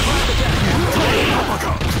sneaky surprise attack!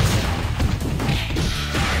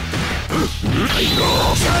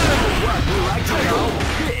 What we like to call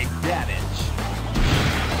big damage!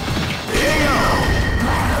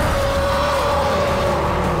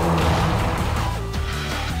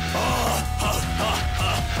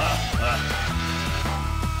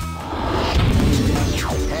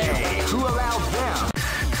 Hey, who allowed them?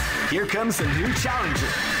 Here comes a new challenger.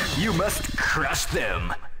 You must crush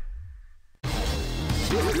them.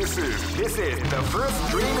 This is the first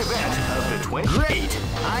dream event of the 20. Great!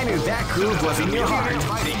 I knew that groove was in your heart.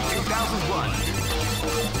 Fighting 2001.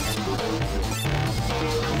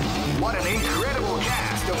 What an incredible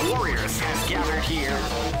cast of warriors has gathered here.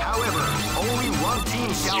 However, only one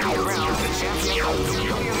team shall be crowned the champion of the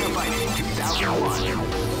Millionaire Fighting 2001.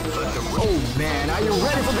 But oh man, are you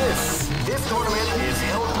ready for this? This tournament is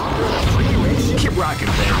held under the free ratio. Keep rocking,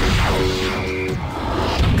 baby.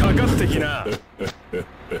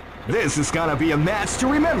 This is gonna be a match to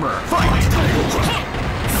remember. Fight!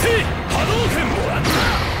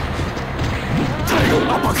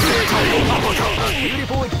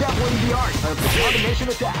 Beautiful example in the art of the combination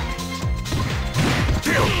attack.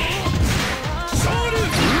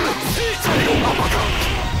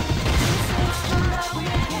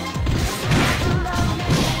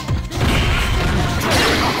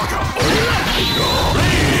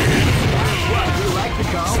 What we like to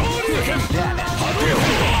call damage.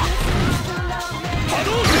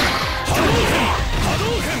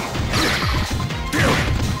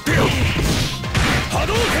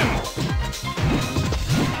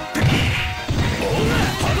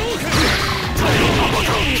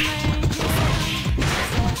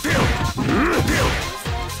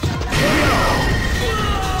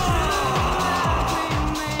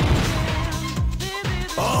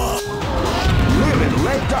 Live and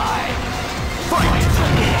let die. Fight!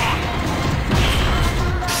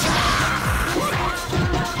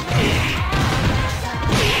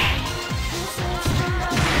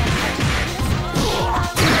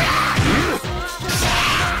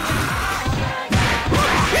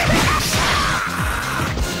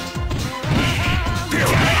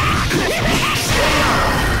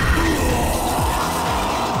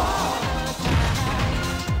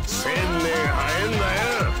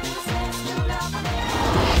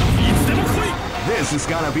 This is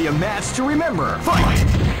gonna be a match to remember. Fight!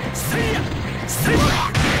 See ya! See ya!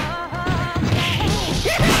 They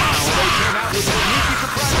came out with a sneaky surprise attack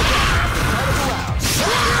at the start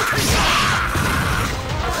of the round.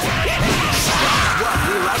 That's what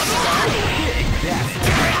we like to call big damage.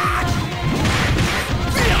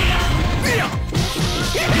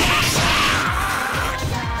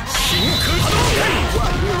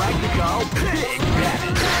 What we like to call big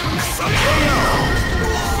damage.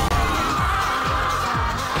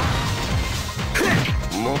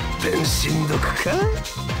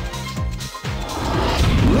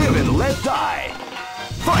 Live and let die.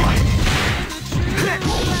 Fight!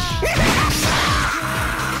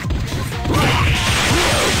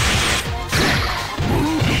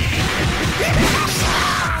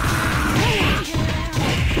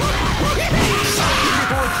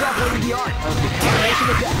 Before extrapolating the art of the combination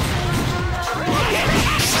attack.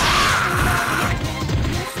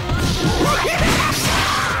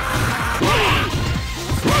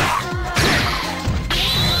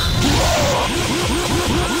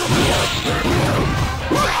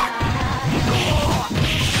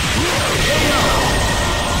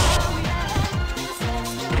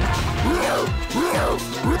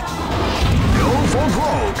 Go for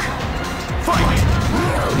broke. Fight!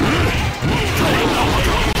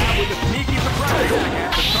 With a sneaky surprise attack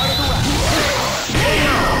at the start of the round.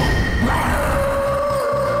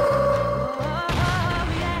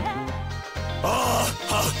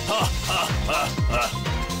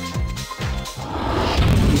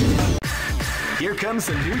 Here comes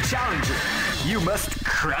a new challenger. You must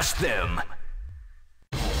crush them.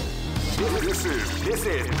 This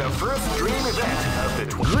is the first dream event of the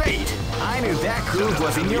Great! I knew that groove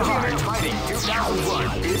was in your heart. Fighting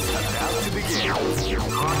 2001 is about to begin.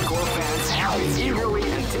 Hardcore fans have been eagerly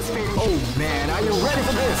anticipating. Oh man, are you ready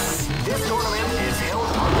for this? This tournament is held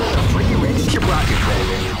under the free range. Keep rocking,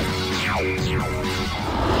 baby.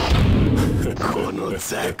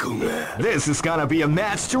 This is gonna be a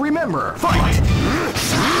match to remember. Fight!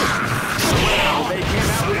 Well, they came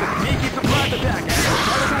out with a sneaky surprise attack at the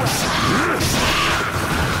start of the round.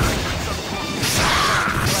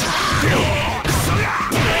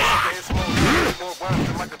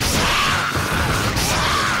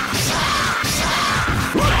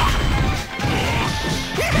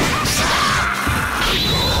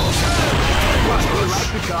 What we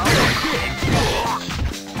like to call big.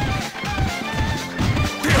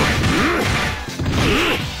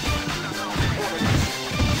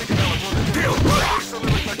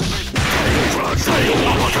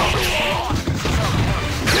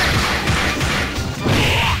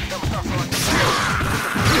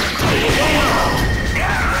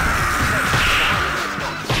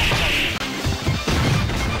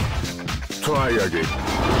 Try again.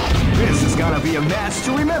 This is gonna be a match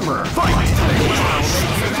to remember. Fight!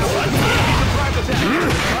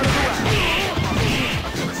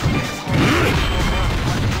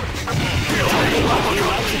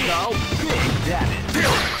 Big damage.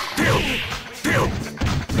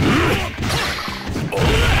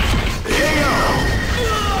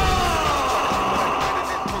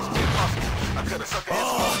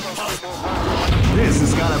 This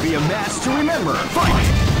is gonna be a match to remember. Fight!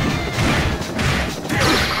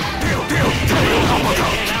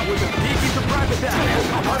 Out with a sneaky surprise attack.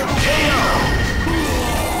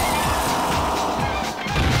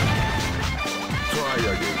 Try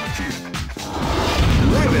again, kid.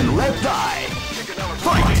 Live and let die.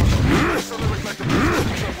 Fight!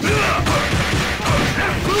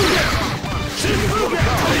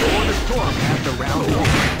 Before the storm after round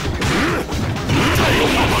one.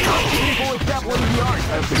 Before extrapolating the art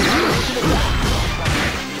of the combination attack.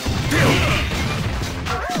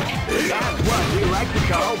 That's what we like to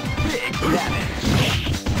call big damage.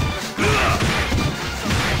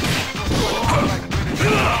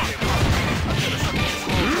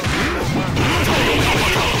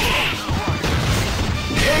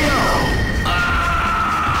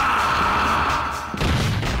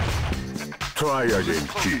 Try again,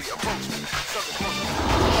 kid.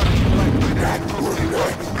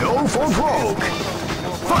 Go for broke.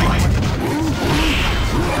 Fight!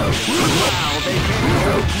 Wow, they came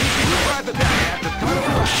out sneaky surprise attack at the start of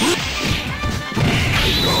the round.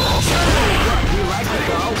 What we like to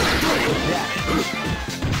call big damage.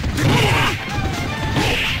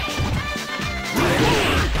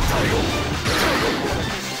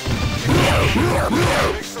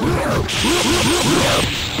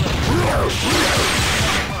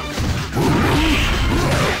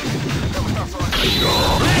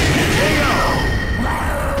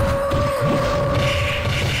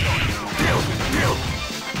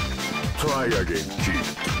 Try again, kid.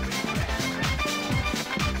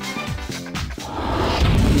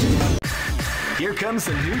 Here comes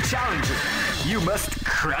a new challenger. You must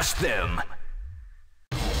crush them.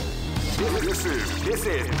 This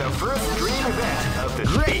is the first dream event of the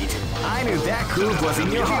Great! I knew that groove was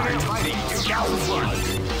in your heart. Fighting 2001.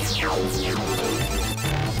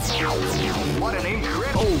 What an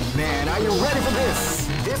incredible... Oh man, are you ready for this?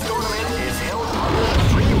 This tournament is held under the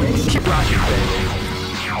free ratio. Keep rocking, baby.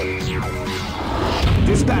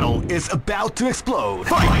 This battle is about to explode.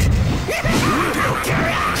 Fight!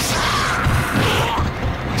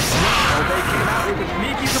 Now they came out with a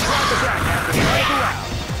sneaky surprise attack at the start of the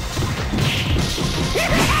round.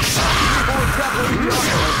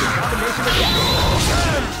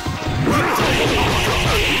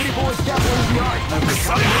 Beautiful is definitely the art of the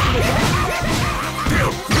combination attack.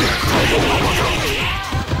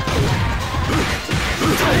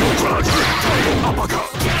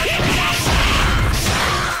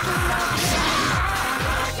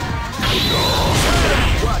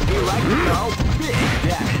 What do you like to know? Big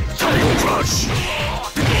damage. Title Crush!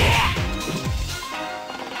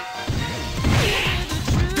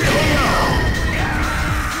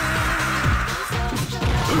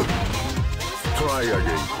 Try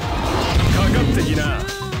again.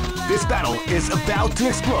 This battle is about to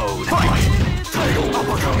explode. Fight! Title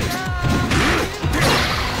Uppercut!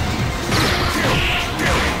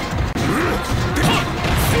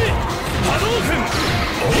 Hadouken!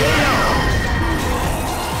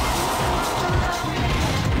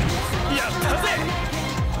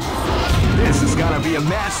 This is gonna be a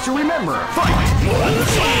match to remember. Fight!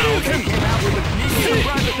 Hadouken! Came out with a sneaky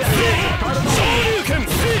surprise attack. Hadouken!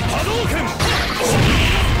 Hadouken!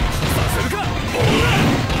 Saseru ka?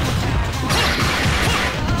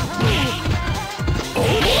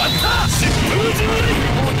 Owatta! Shipujimuri!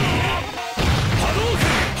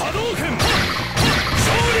 Hadouken! Hadouken!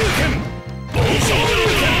 Shoryuken!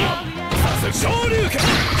 Shoryuken! Saseru Shoryuken!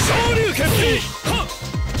 Shoryuken!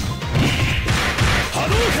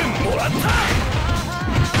 Hadouken! Moratta!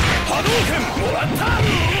 Hadouken! Moratta!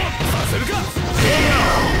 Saseru ka?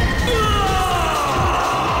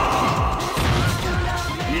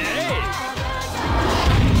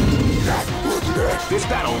 This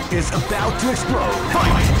battle is about to explode.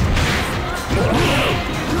 Fight! They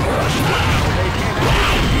came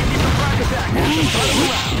out with a sneaky surprise attack at the start of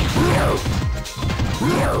the round.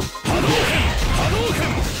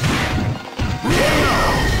 Hadouken! Hadouken!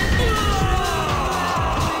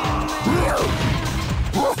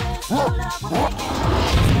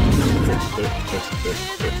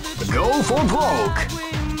 Go for broke!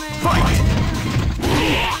 Fight!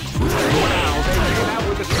 Wow, they came out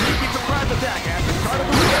with a sneaky surprise attack at the start of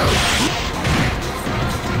the round.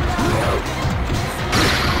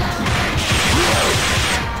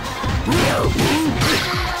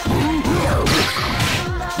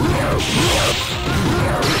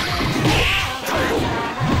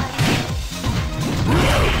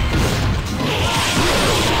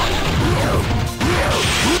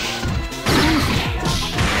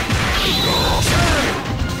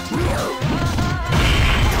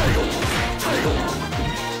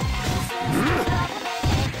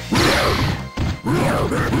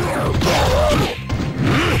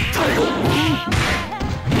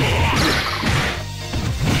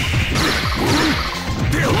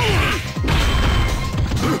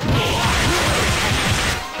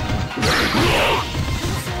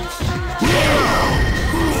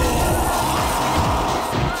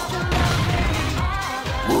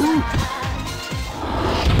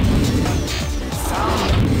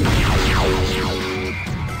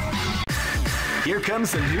 Here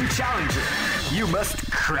comes a new challenger. You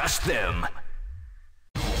must crush them.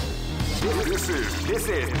 This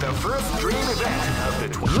is the first dream event of the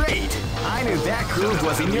Great! I knew that groove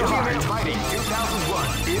was in your heart. Fighting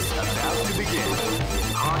 2001 is about to begin.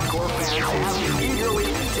 Hardcore fans have been eagerly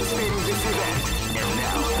anticipating this event, and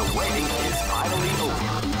now the waiting is finally over.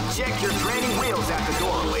 Check your training wheels at the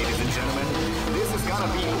door, ladies and gentlemen. This is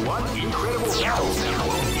gonna be one incredible battle that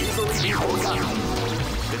won't easily be forgotten.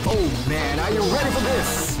 Oh man, are you ready for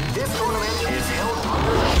this? This tournament is held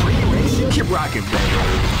under the free ratio. Keep rocking, baby.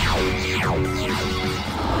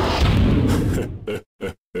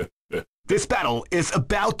 This battle is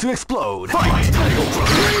about to explode. Fight! They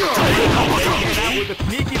came out with a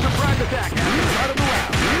sneaky surprise attack at the start of the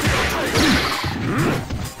round.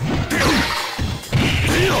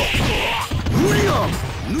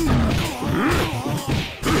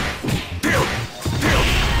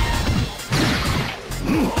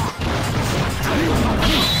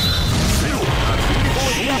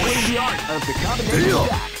 The art of the combination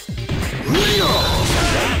attack.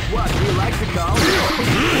 That's what we like to call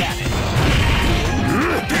damage.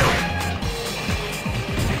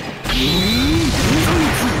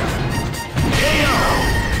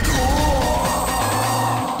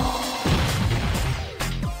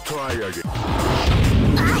 Try again.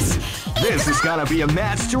 This is gonna be a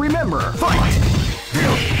match to remember. Fight!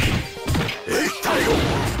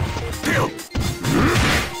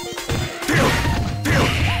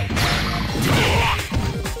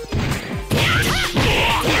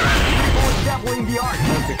 Dabbling the art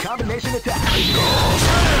of the combination attack.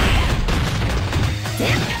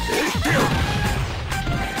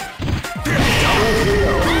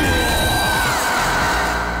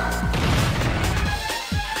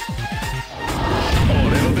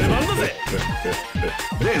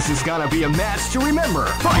 This is gonna be a match to remember.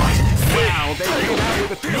 Fight! Wow, they came out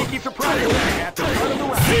with a sneaky surprise attack at the front of the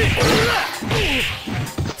round.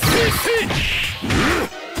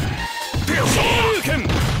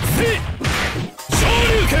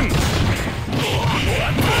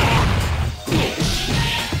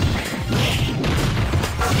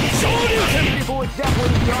 People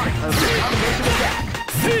exampling the art of the combination attack.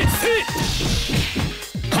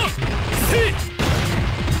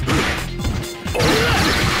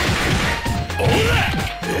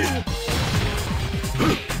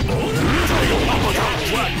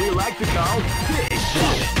 What we like to call big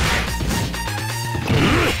shot.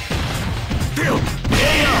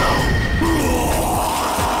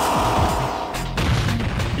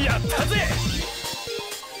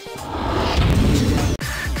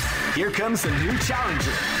 Here comes a new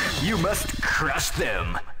challenger. You must crush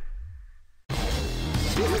them.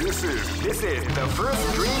 This is the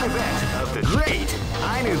first dream event of the great.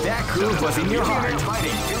 I knew that groove was in your heart.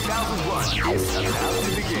 Fighting 2001 is about to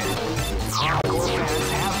begin. Hardcore fans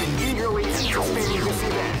have been eagerly anticipating this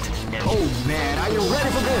event. Oh man, are you ready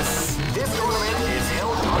for this? This tournament is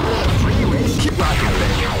held under the free range. Keep rocking,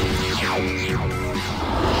 baby.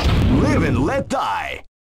 Live and let die.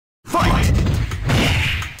 Fight!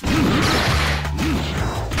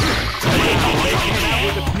 They came out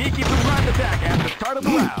with a sneaky surprise attack at the start of the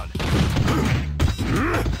round.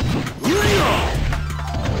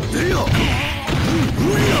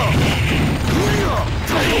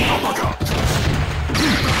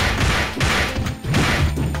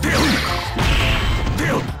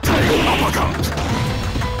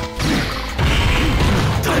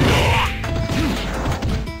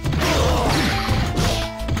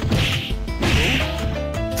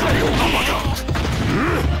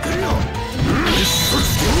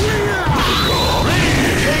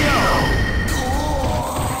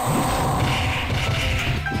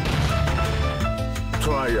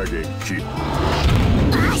 Try again, kid.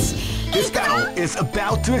 This battle is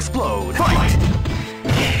about to explode. Fight!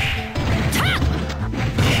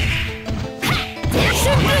 They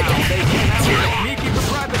came out with a sneaky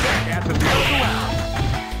surprise attack at the start of the round.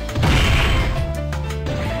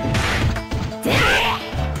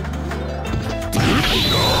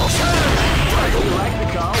 You like the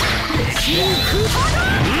call?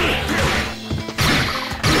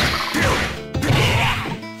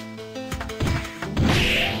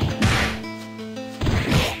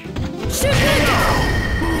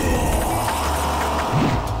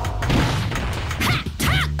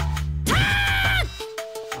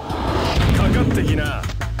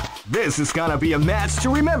 This is gonna be a match to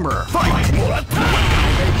remember. Fight! They came out with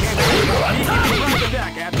a sneaky surprise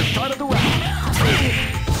attack at the start of the round.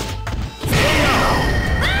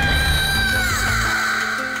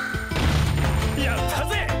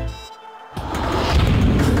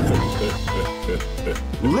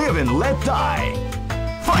 Live and let die.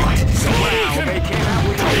 Fight! Wow, they came out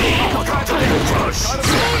with a sneaky surprise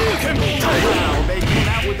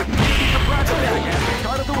attack at the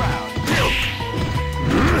start of the round.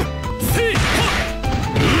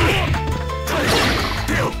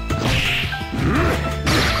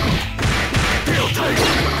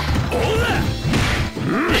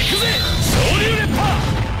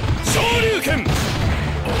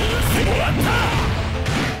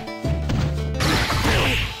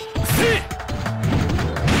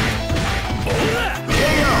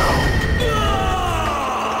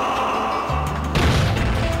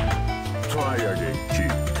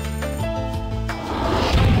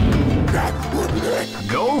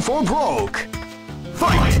 Go for broke!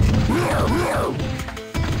 Fight!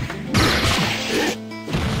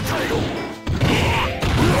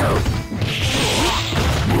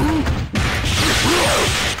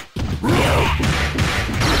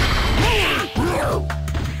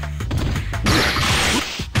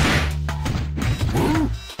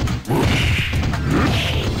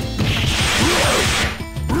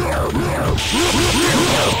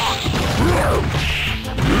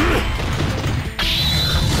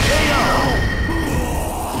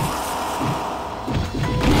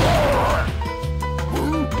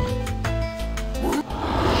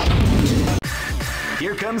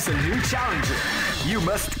 comes a new challenger. You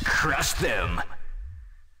must crush them.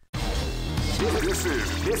 This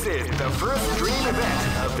is the first dream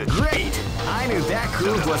event of the Great! I knew that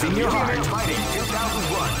groove was in your heart. Fighting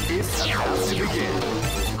 2001 is about to begin.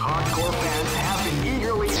 Hardcore fans have been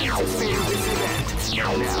eagerly anticipating this event.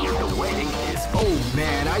 Now the waiting is... Oh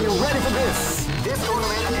man, are you ready for this? This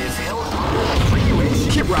tournament is held under the regulation.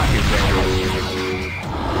 Keep rocking, baby.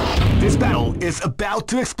 This battle is about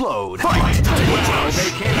to explode. Fight! Wow, they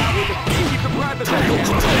came out with a pinky surprise attack.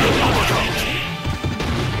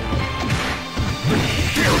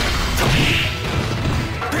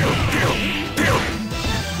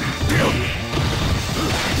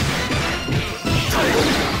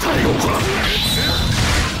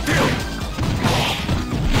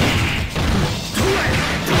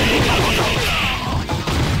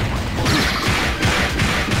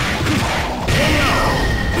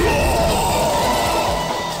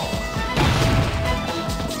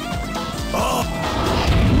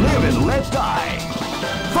 Live and let die.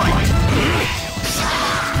 Fight!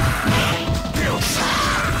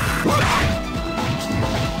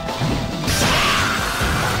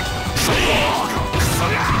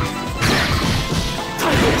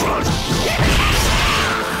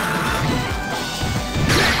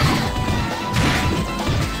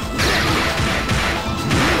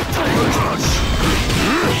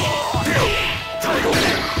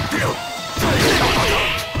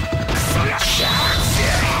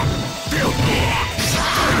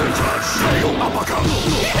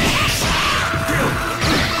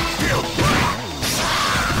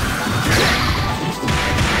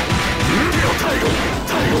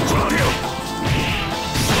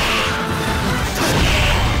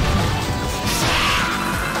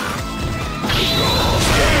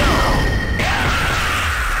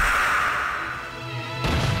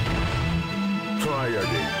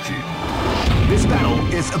 This battle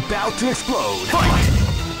is about to explode. Fight!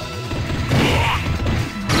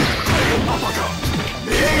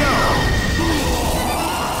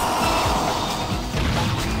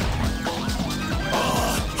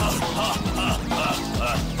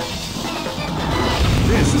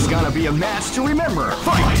 This is gonna be a match to remember.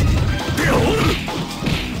 Fight!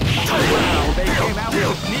 Wow, they came out with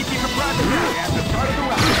a sneaky surprise attack at the start of the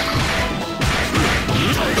round.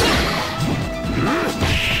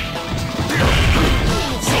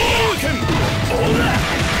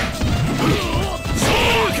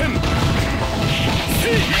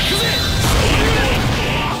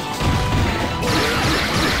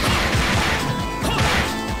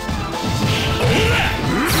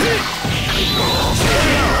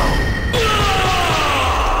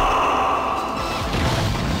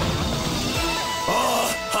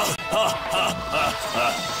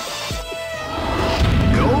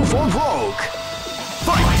 Go for broke.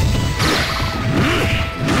 Fight!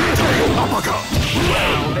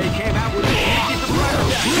 Wow, they came out with a sneaky surprise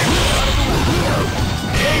attack.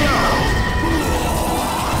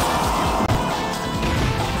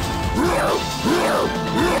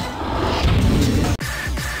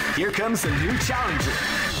 Here comes a new challenger.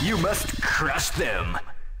 You must crush them.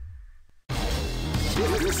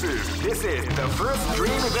 This is the first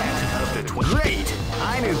dream event of the Great!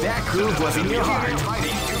 I knew that groove was in your heart.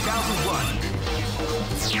 Fighting 2001.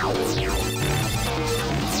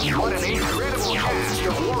 What an incredible cast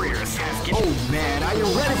of warriors has given. Oh man, are you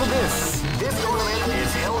ready for this? This tournament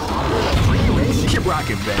is held under the free ratio. Keep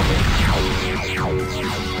rocking, baby.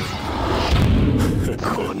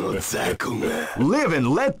 Live and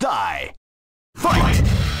let die. Fight!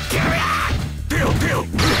 Carry on! Deal!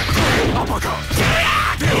 Uppercut! Carry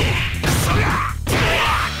on! Deal! Carry on! Carry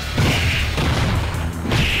on!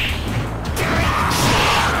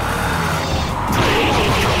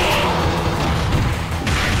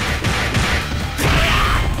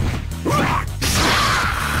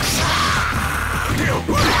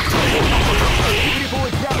 Beautiful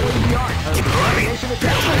example in the art of coordination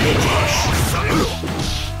attack.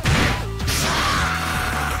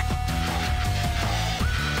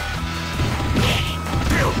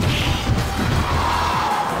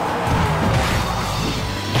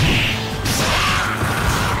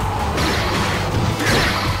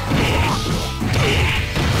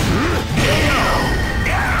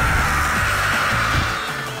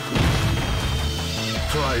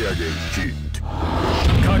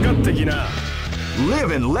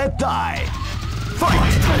 Live and let die. Fight!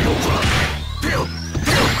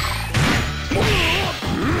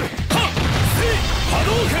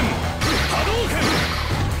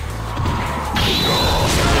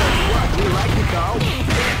 What we like to call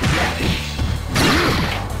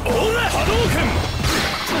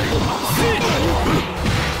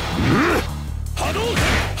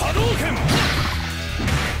Hadouken!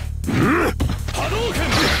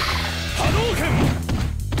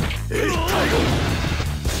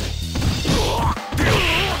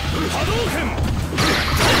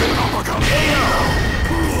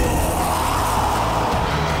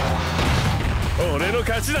 俺の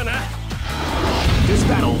勝ちだな。 This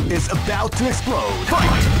battle is about to explode. Fight!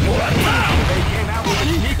 They came out with a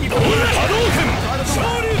sneaky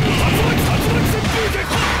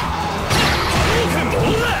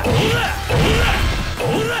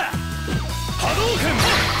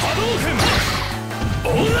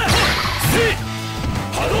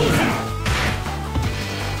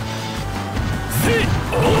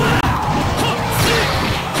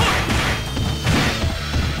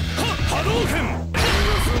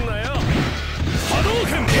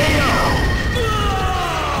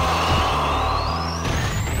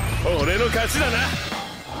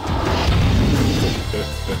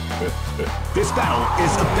This battle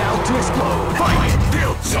is about to explode. Fight!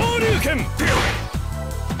 Shoryuken!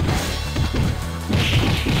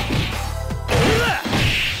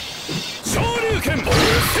 Shoryuken!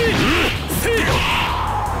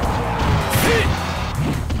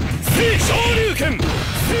 Shoryuken!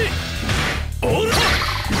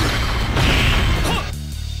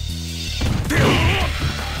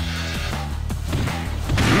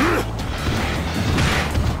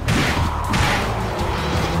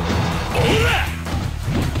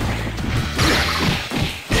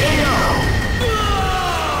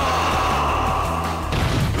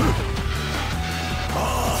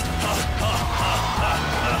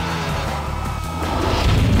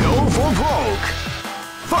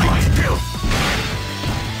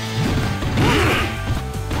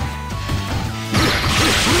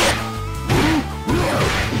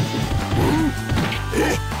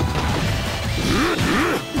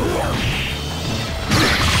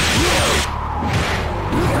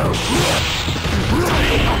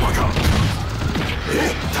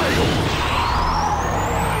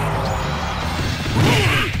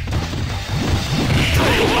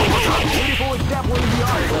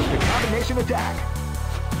 Attack.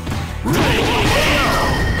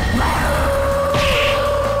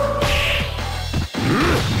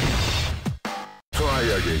 Try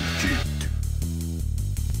again, kid.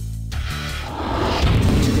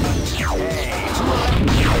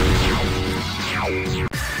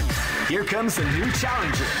 Here comes a new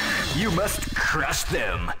challenger. You must crush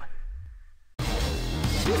them.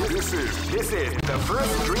 This is the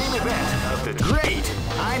first dream event of the great.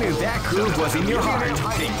 I knew that groove was in your heart.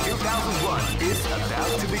 Fighting 2001 is about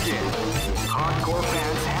to begin. Hardcore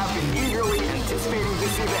fans have been eagerly anticipating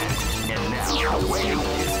this event, and now the waiting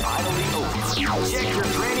is finally over. Check your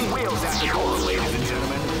training wheels at the door, ladies and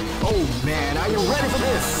gentlemen. Oh man, are you ready for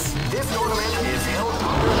this? This tournament is held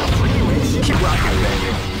under the free ratio. Keep rocking,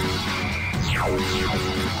 baby.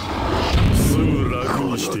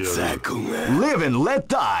 Live and let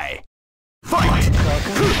die. Fight!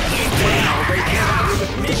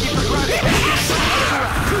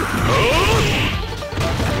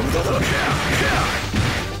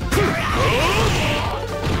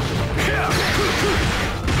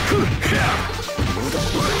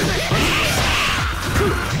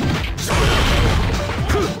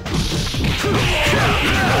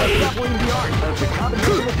 Doubling the art of the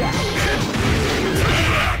combination attack.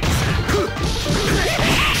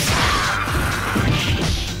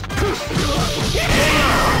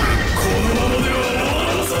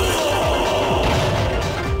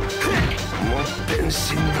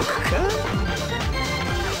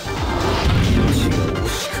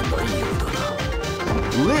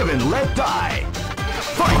 Live and let die.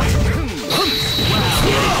 Fight!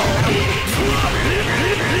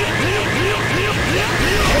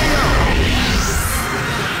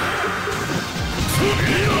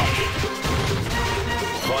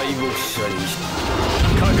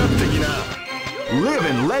 Live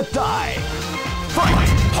and let die. Fight!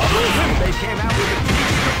 They came out with a deep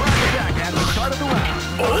surprise attack at the start of the round.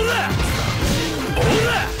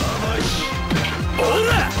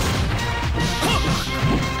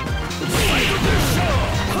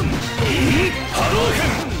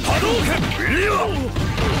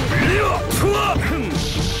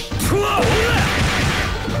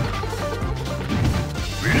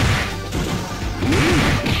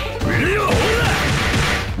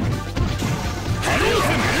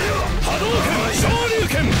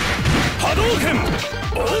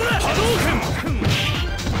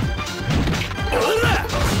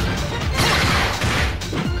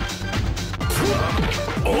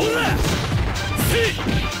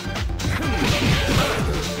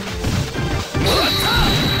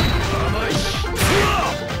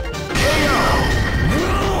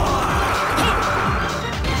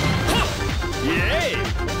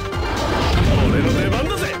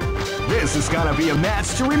 be a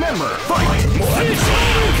match to remember. Fight! Came out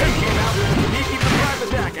with a sneaky surprise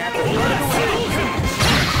attack at the start of the round.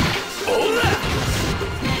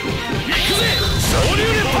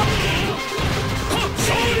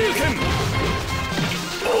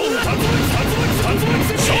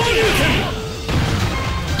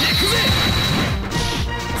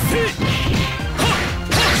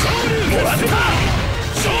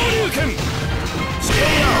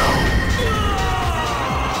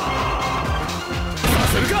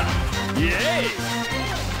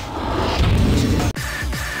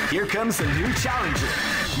 Here comes a new challenger.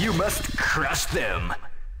 You must crush them.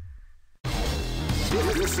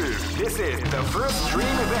 This is the first dream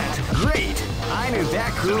event. Great! I knew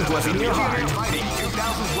that groove was in your heart. Fighting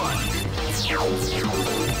 2001.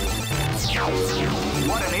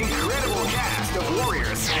 What an incredible cast of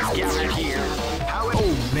warriors has gathered here.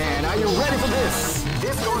 Oh man, are you ready for this?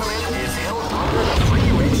 This tournament is held under the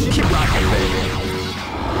free ratio. Keep rocking, baby.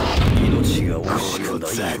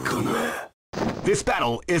 This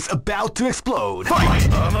battle is about to explode. Fight!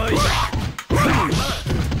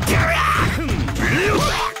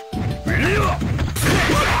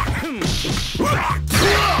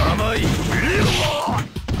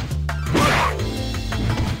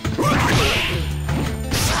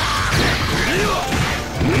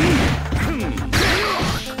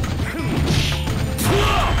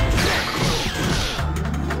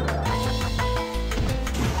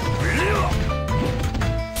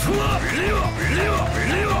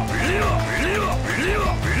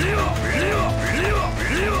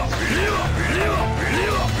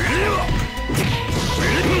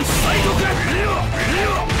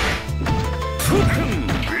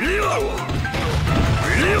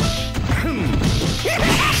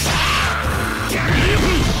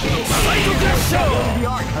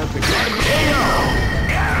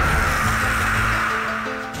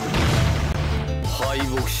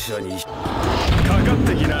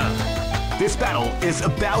 This battle is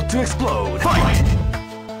about to explode. Fight!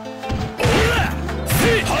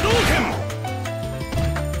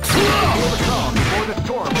 Feel the calm before the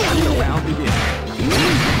storm as the round begins.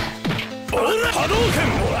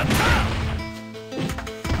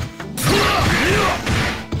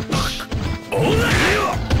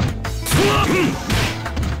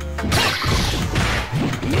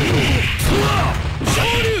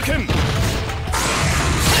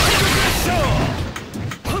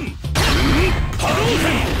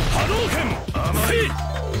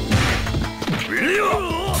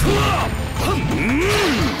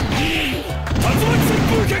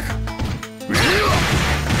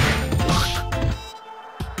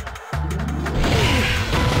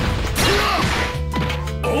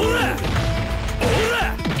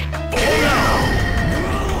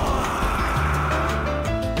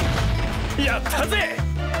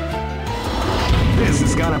 This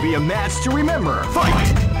is gonna be a match to remember. Fight!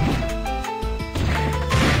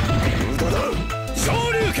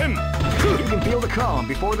 You can feel the calm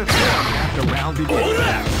before the storm as the round begins.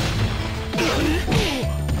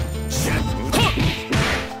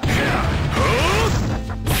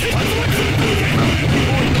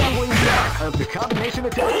 Of the combination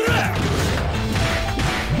attack.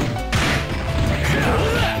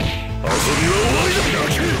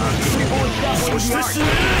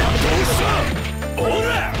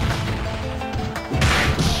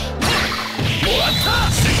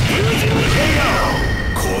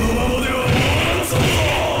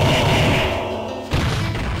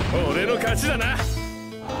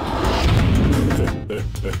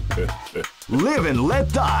 Live and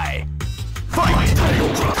let die. Fight!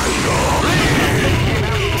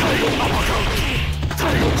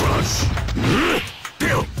 Tiger Crush!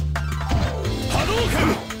 Hadouken!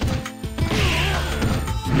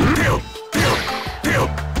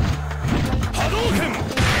 Hadouken!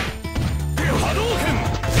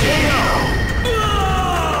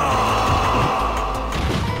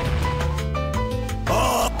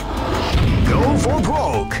 Go for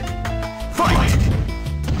broke! Fight!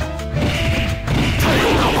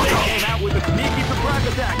 Came out with a sneaky surprise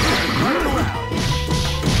attack.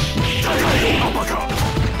 Uppercut!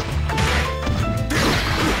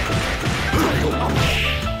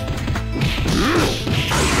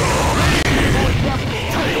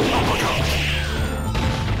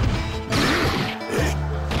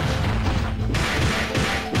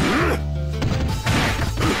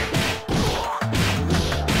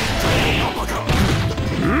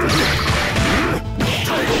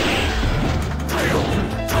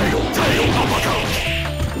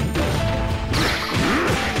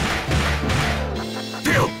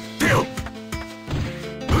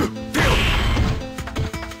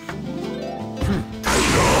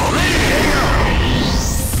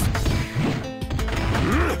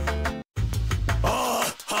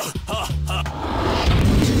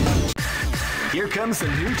 Here comes a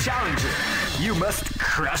new challenger. You must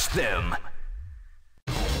crush them.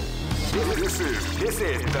 This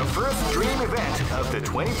is the first dream event of the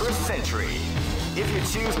 21st century. If you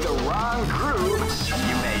choose the wrong groove,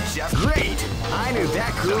 you may just... Great! I knew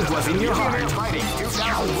that groove was in your heart. Fighting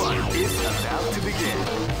 2001 is about to begin.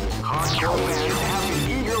 Hardcore fans have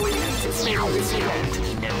been eagerly anticipating this event.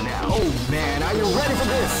 And now... Oh man, are you ready for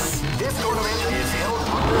this? This tournament is held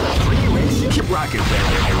under a free-ratio... Keep rocking,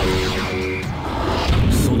 baby.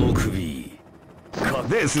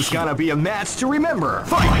 This is gonna be a match to remember.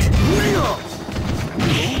 Fight!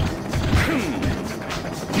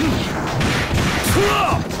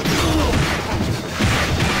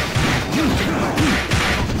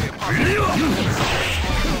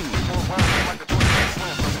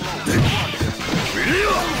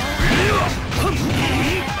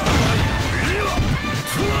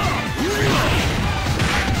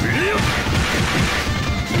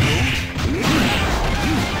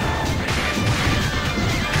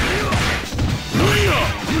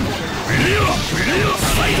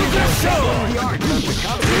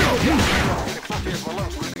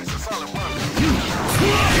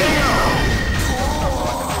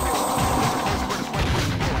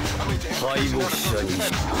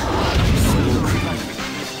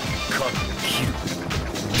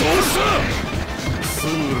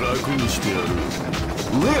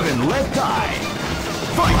 Live and let die.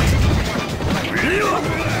 Fight!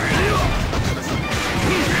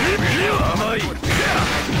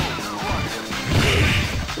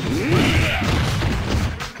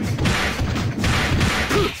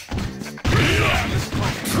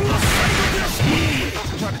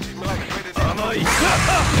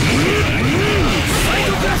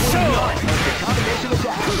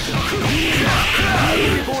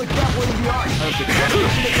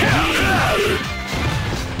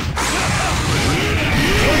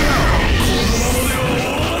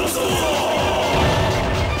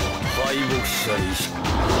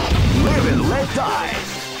 Live and let die.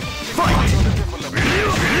 Fight!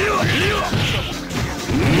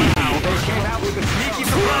 Wow, they came out with a sneaky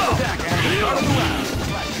surprise attack at the start of the round.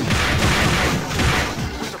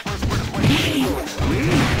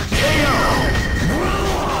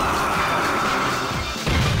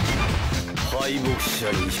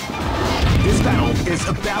 This battle is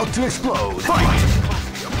about to explode. Fight!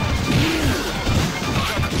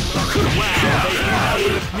 Wow, they came out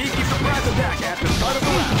with a sneaky surprise attack at the start of the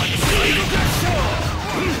round.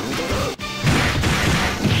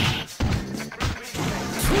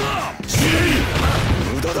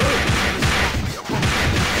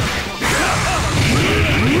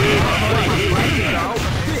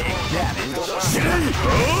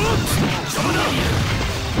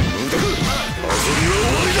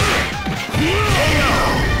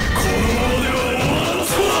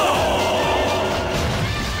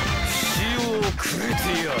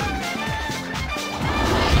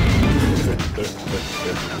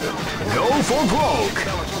 Go for broke!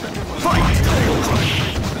 Fight!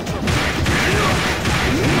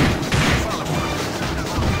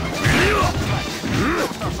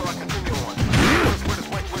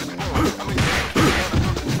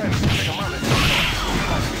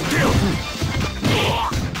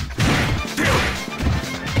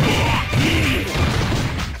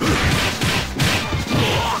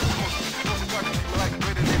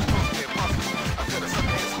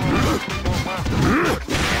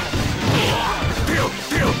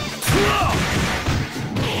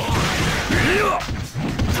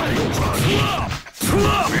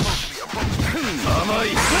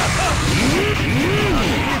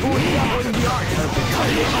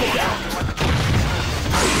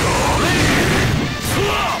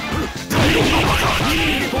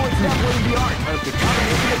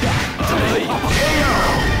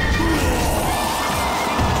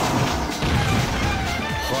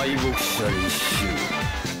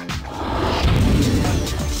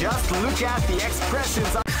 Just look at the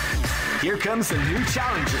expressions. Here comes a new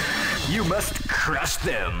challenger. You must crush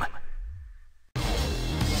them.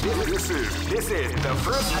 This is the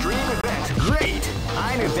first dream event. Great!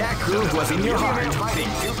 I knew that groove was in your heart. Fighting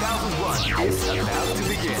 2001 is about to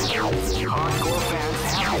begin. Hardcore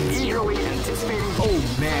fans have been eagerly anticipating.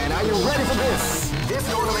 Oh man, are you ready for this? This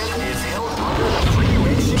tournament is held under the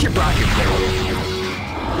free-ratio. Keep rocking, baby.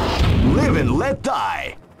 Live and let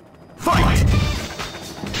die. Fight!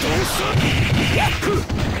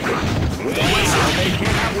 They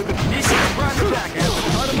came out with a sneaky surprise attack at the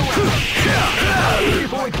start of the round.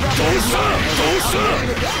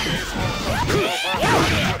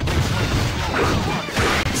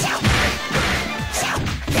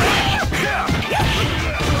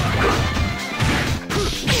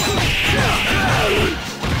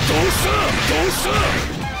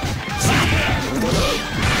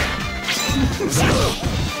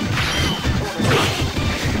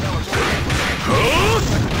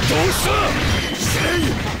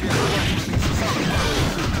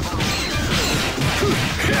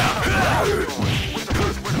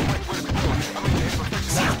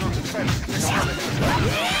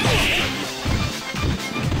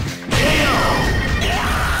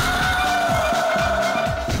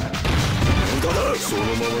 そのま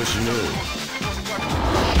ま死ね。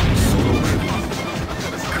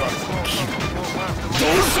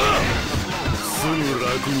すぐ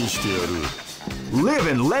楽にしてやる。 Live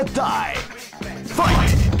and let die.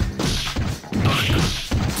 Fight!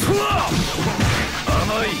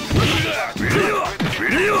 甘い。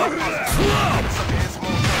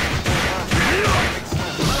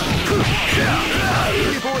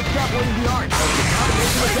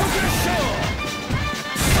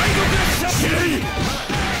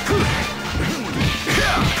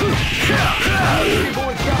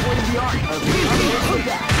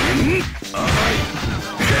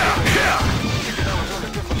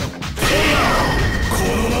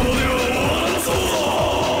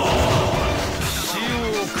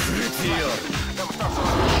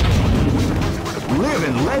Live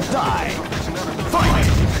and let die. Fight!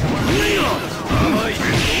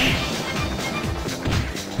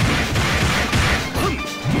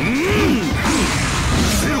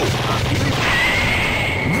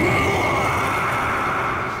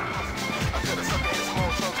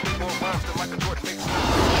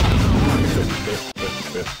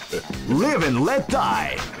 Live and let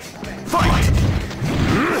die. Fight!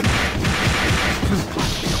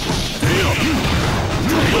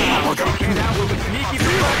 And out with a sneaky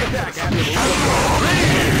surprise attack after the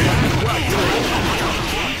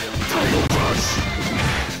Title Crush!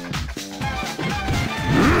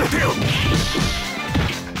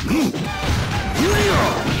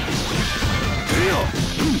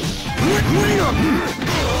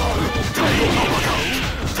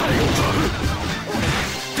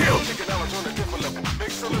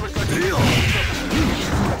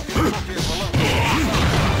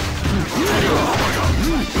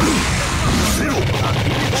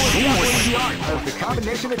 The art of the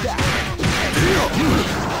combination attack.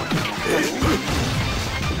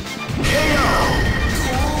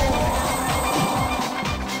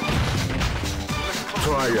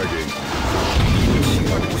 Try again.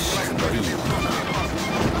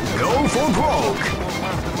 Go for broke.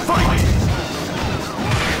 Fight!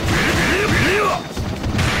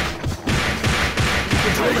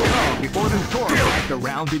 Before the storm, let the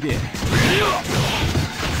round begin.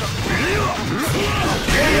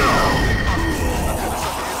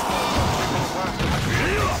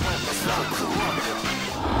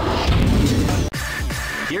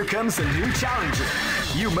 Here comes a new challenger.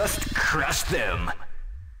 You must crush them.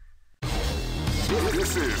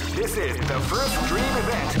 This is the first dream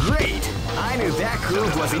event. Great! I knew that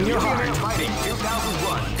groove was in your heart. Fighting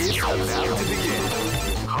 2001 is about to begin.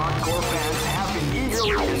 Hardcore fans have been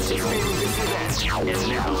eagerly anticipating this event, and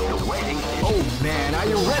now the waiting. Oh man, are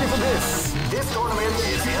you ready for this? This tournament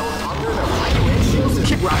is held under the regulations.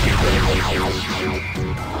 Keep rocking.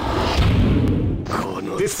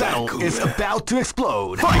 This battle is about to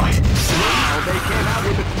explode. Fight! Now they came out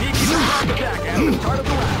with a sneaky surprise attack at the start of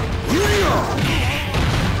the round.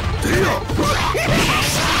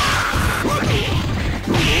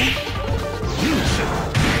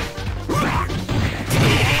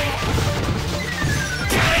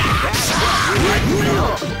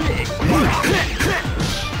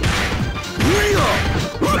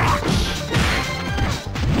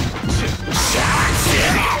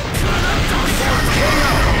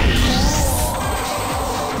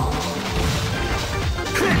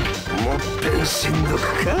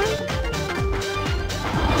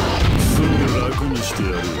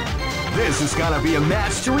 This is gonna be a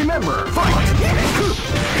match to remember. Fight!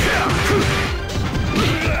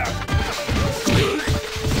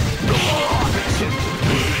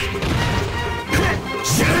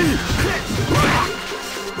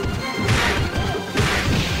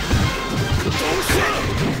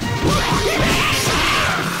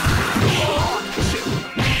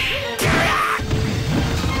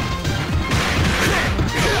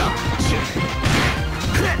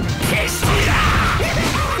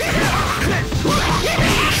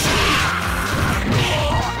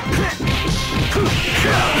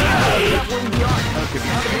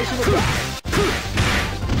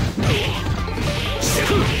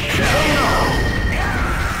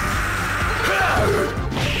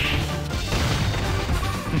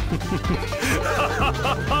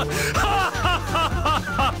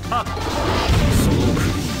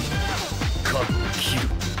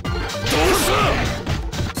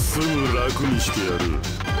 にしてやる。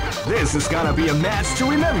 This is gonna be a match to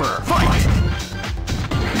remember. Fight!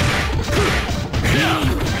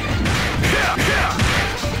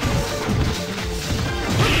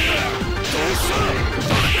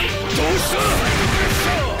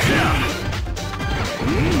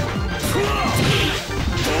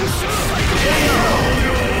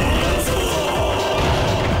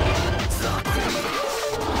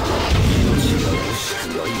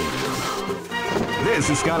 This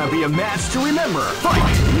is gonna be a match to remember.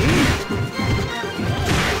 Fight!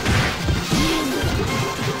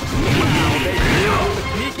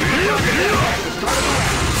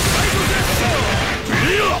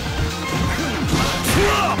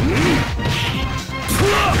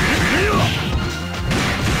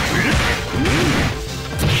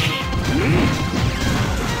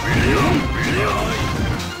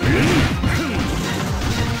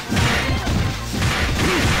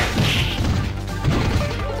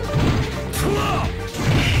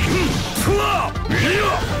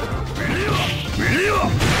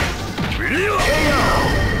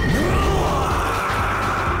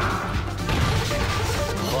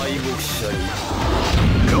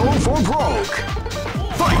 Go for broke.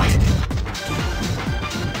 Fight!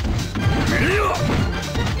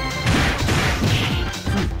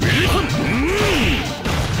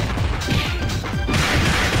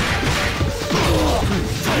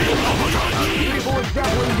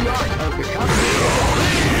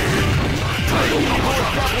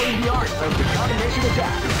 Combination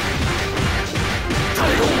attack.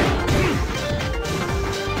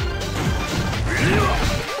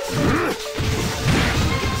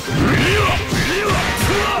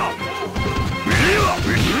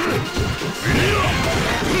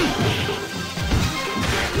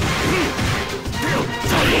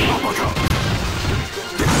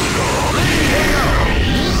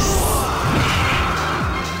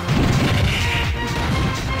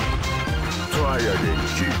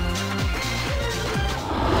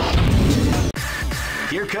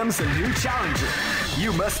 Here comes a new challenger.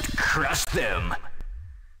 You must crush them.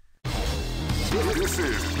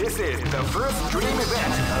 This is the first dream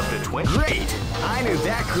event of the 20. Great! I knew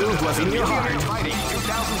that groove was in your heart. Fighting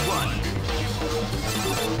 2001.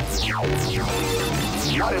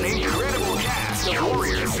 What an incredible cast of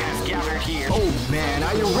warriors has gathered here. Oh man,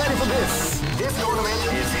 are you ready for this? This tournament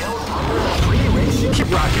is held under the free ratio.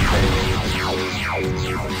 Keep rocking, baby.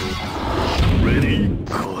 Ready?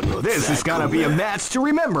 This is gonna be a match to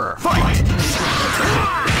remember. Fight!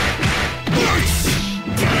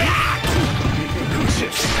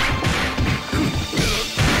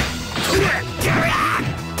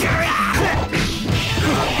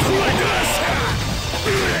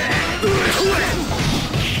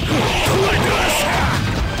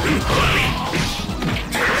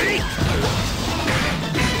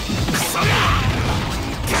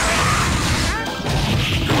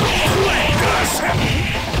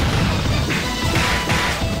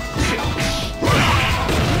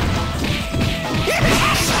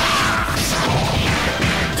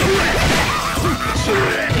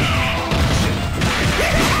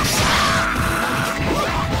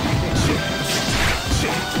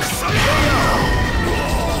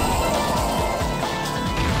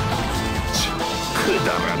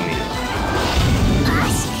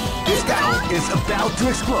 This battle is about to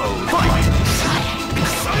explode. Fight!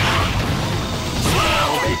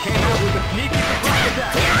 They came out with a sneaky surprise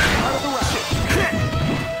attack. Out of the round.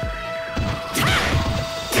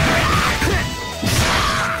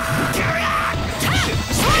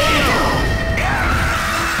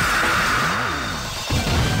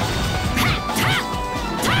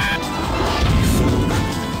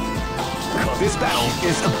 This battle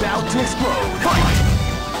is about to explode. Fight!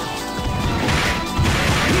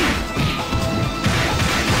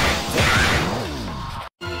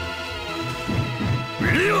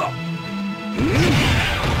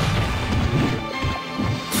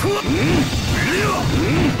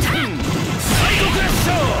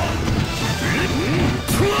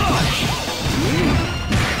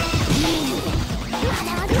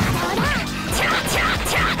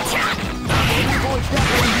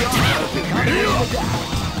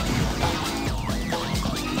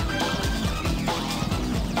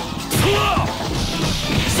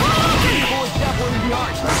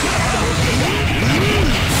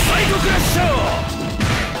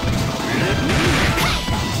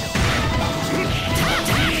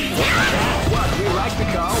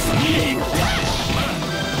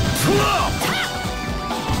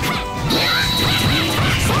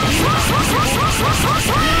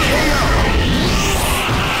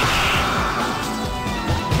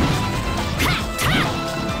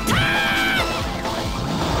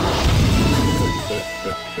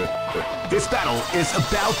 is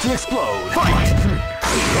about to explode. Fight!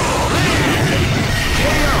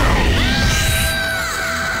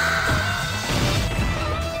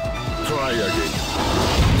 Try again.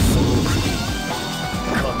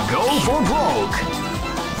 Go for broke.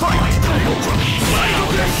 Fight!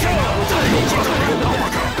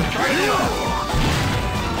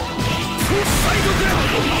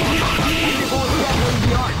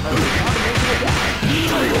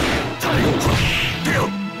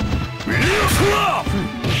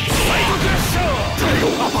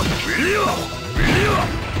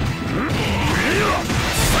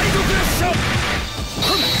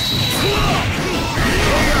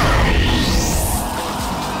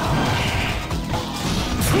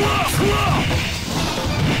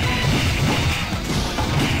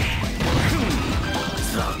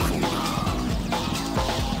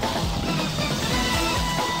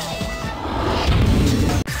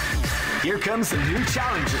 Here comes a new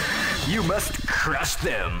challenger. You must crush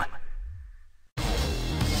them.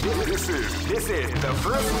 This is the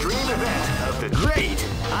first dream event of the great.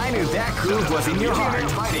 I knew that groove was in your heart.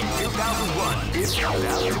 Fighting 2001 is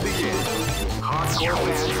about to begin. Hardcore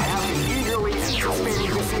fans have been eagerly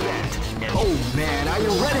anticipating this event. And oh man, are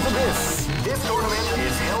you ready for this? This tournament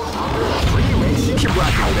is held under the free ratio. Keep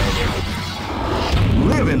rocking, baby.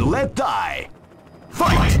 Live and let die.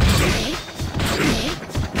 Fight!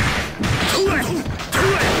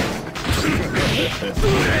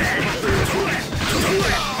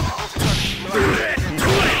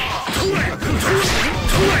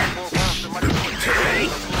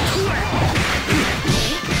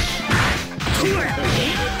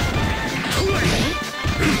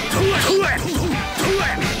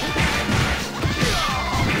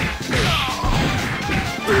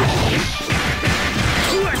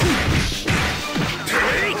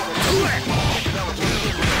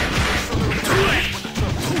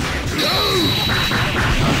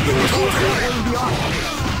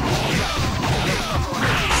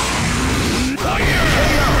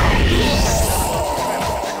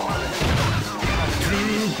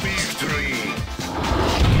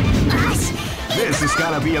 This is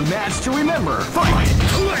gonna be a match to remember. Fight!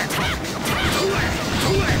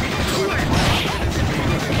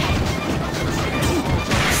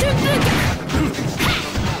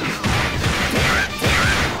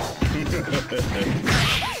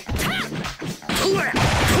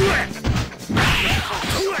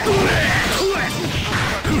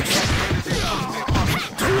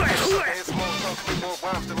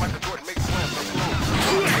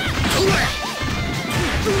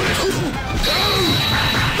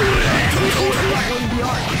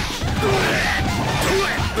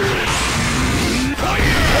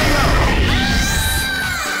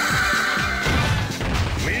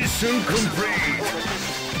 Mission complete.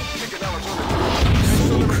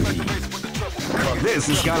 This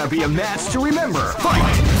is gonna be a match to remember.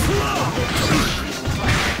 Fight!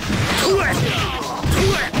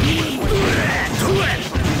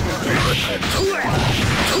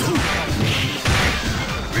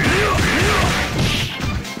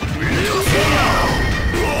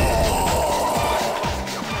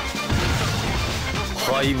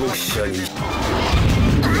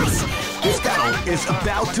 This battle is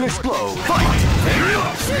about to explode. Fight!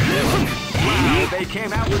 Wow, they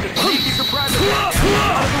came out with a cheeky surprise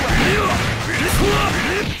attack.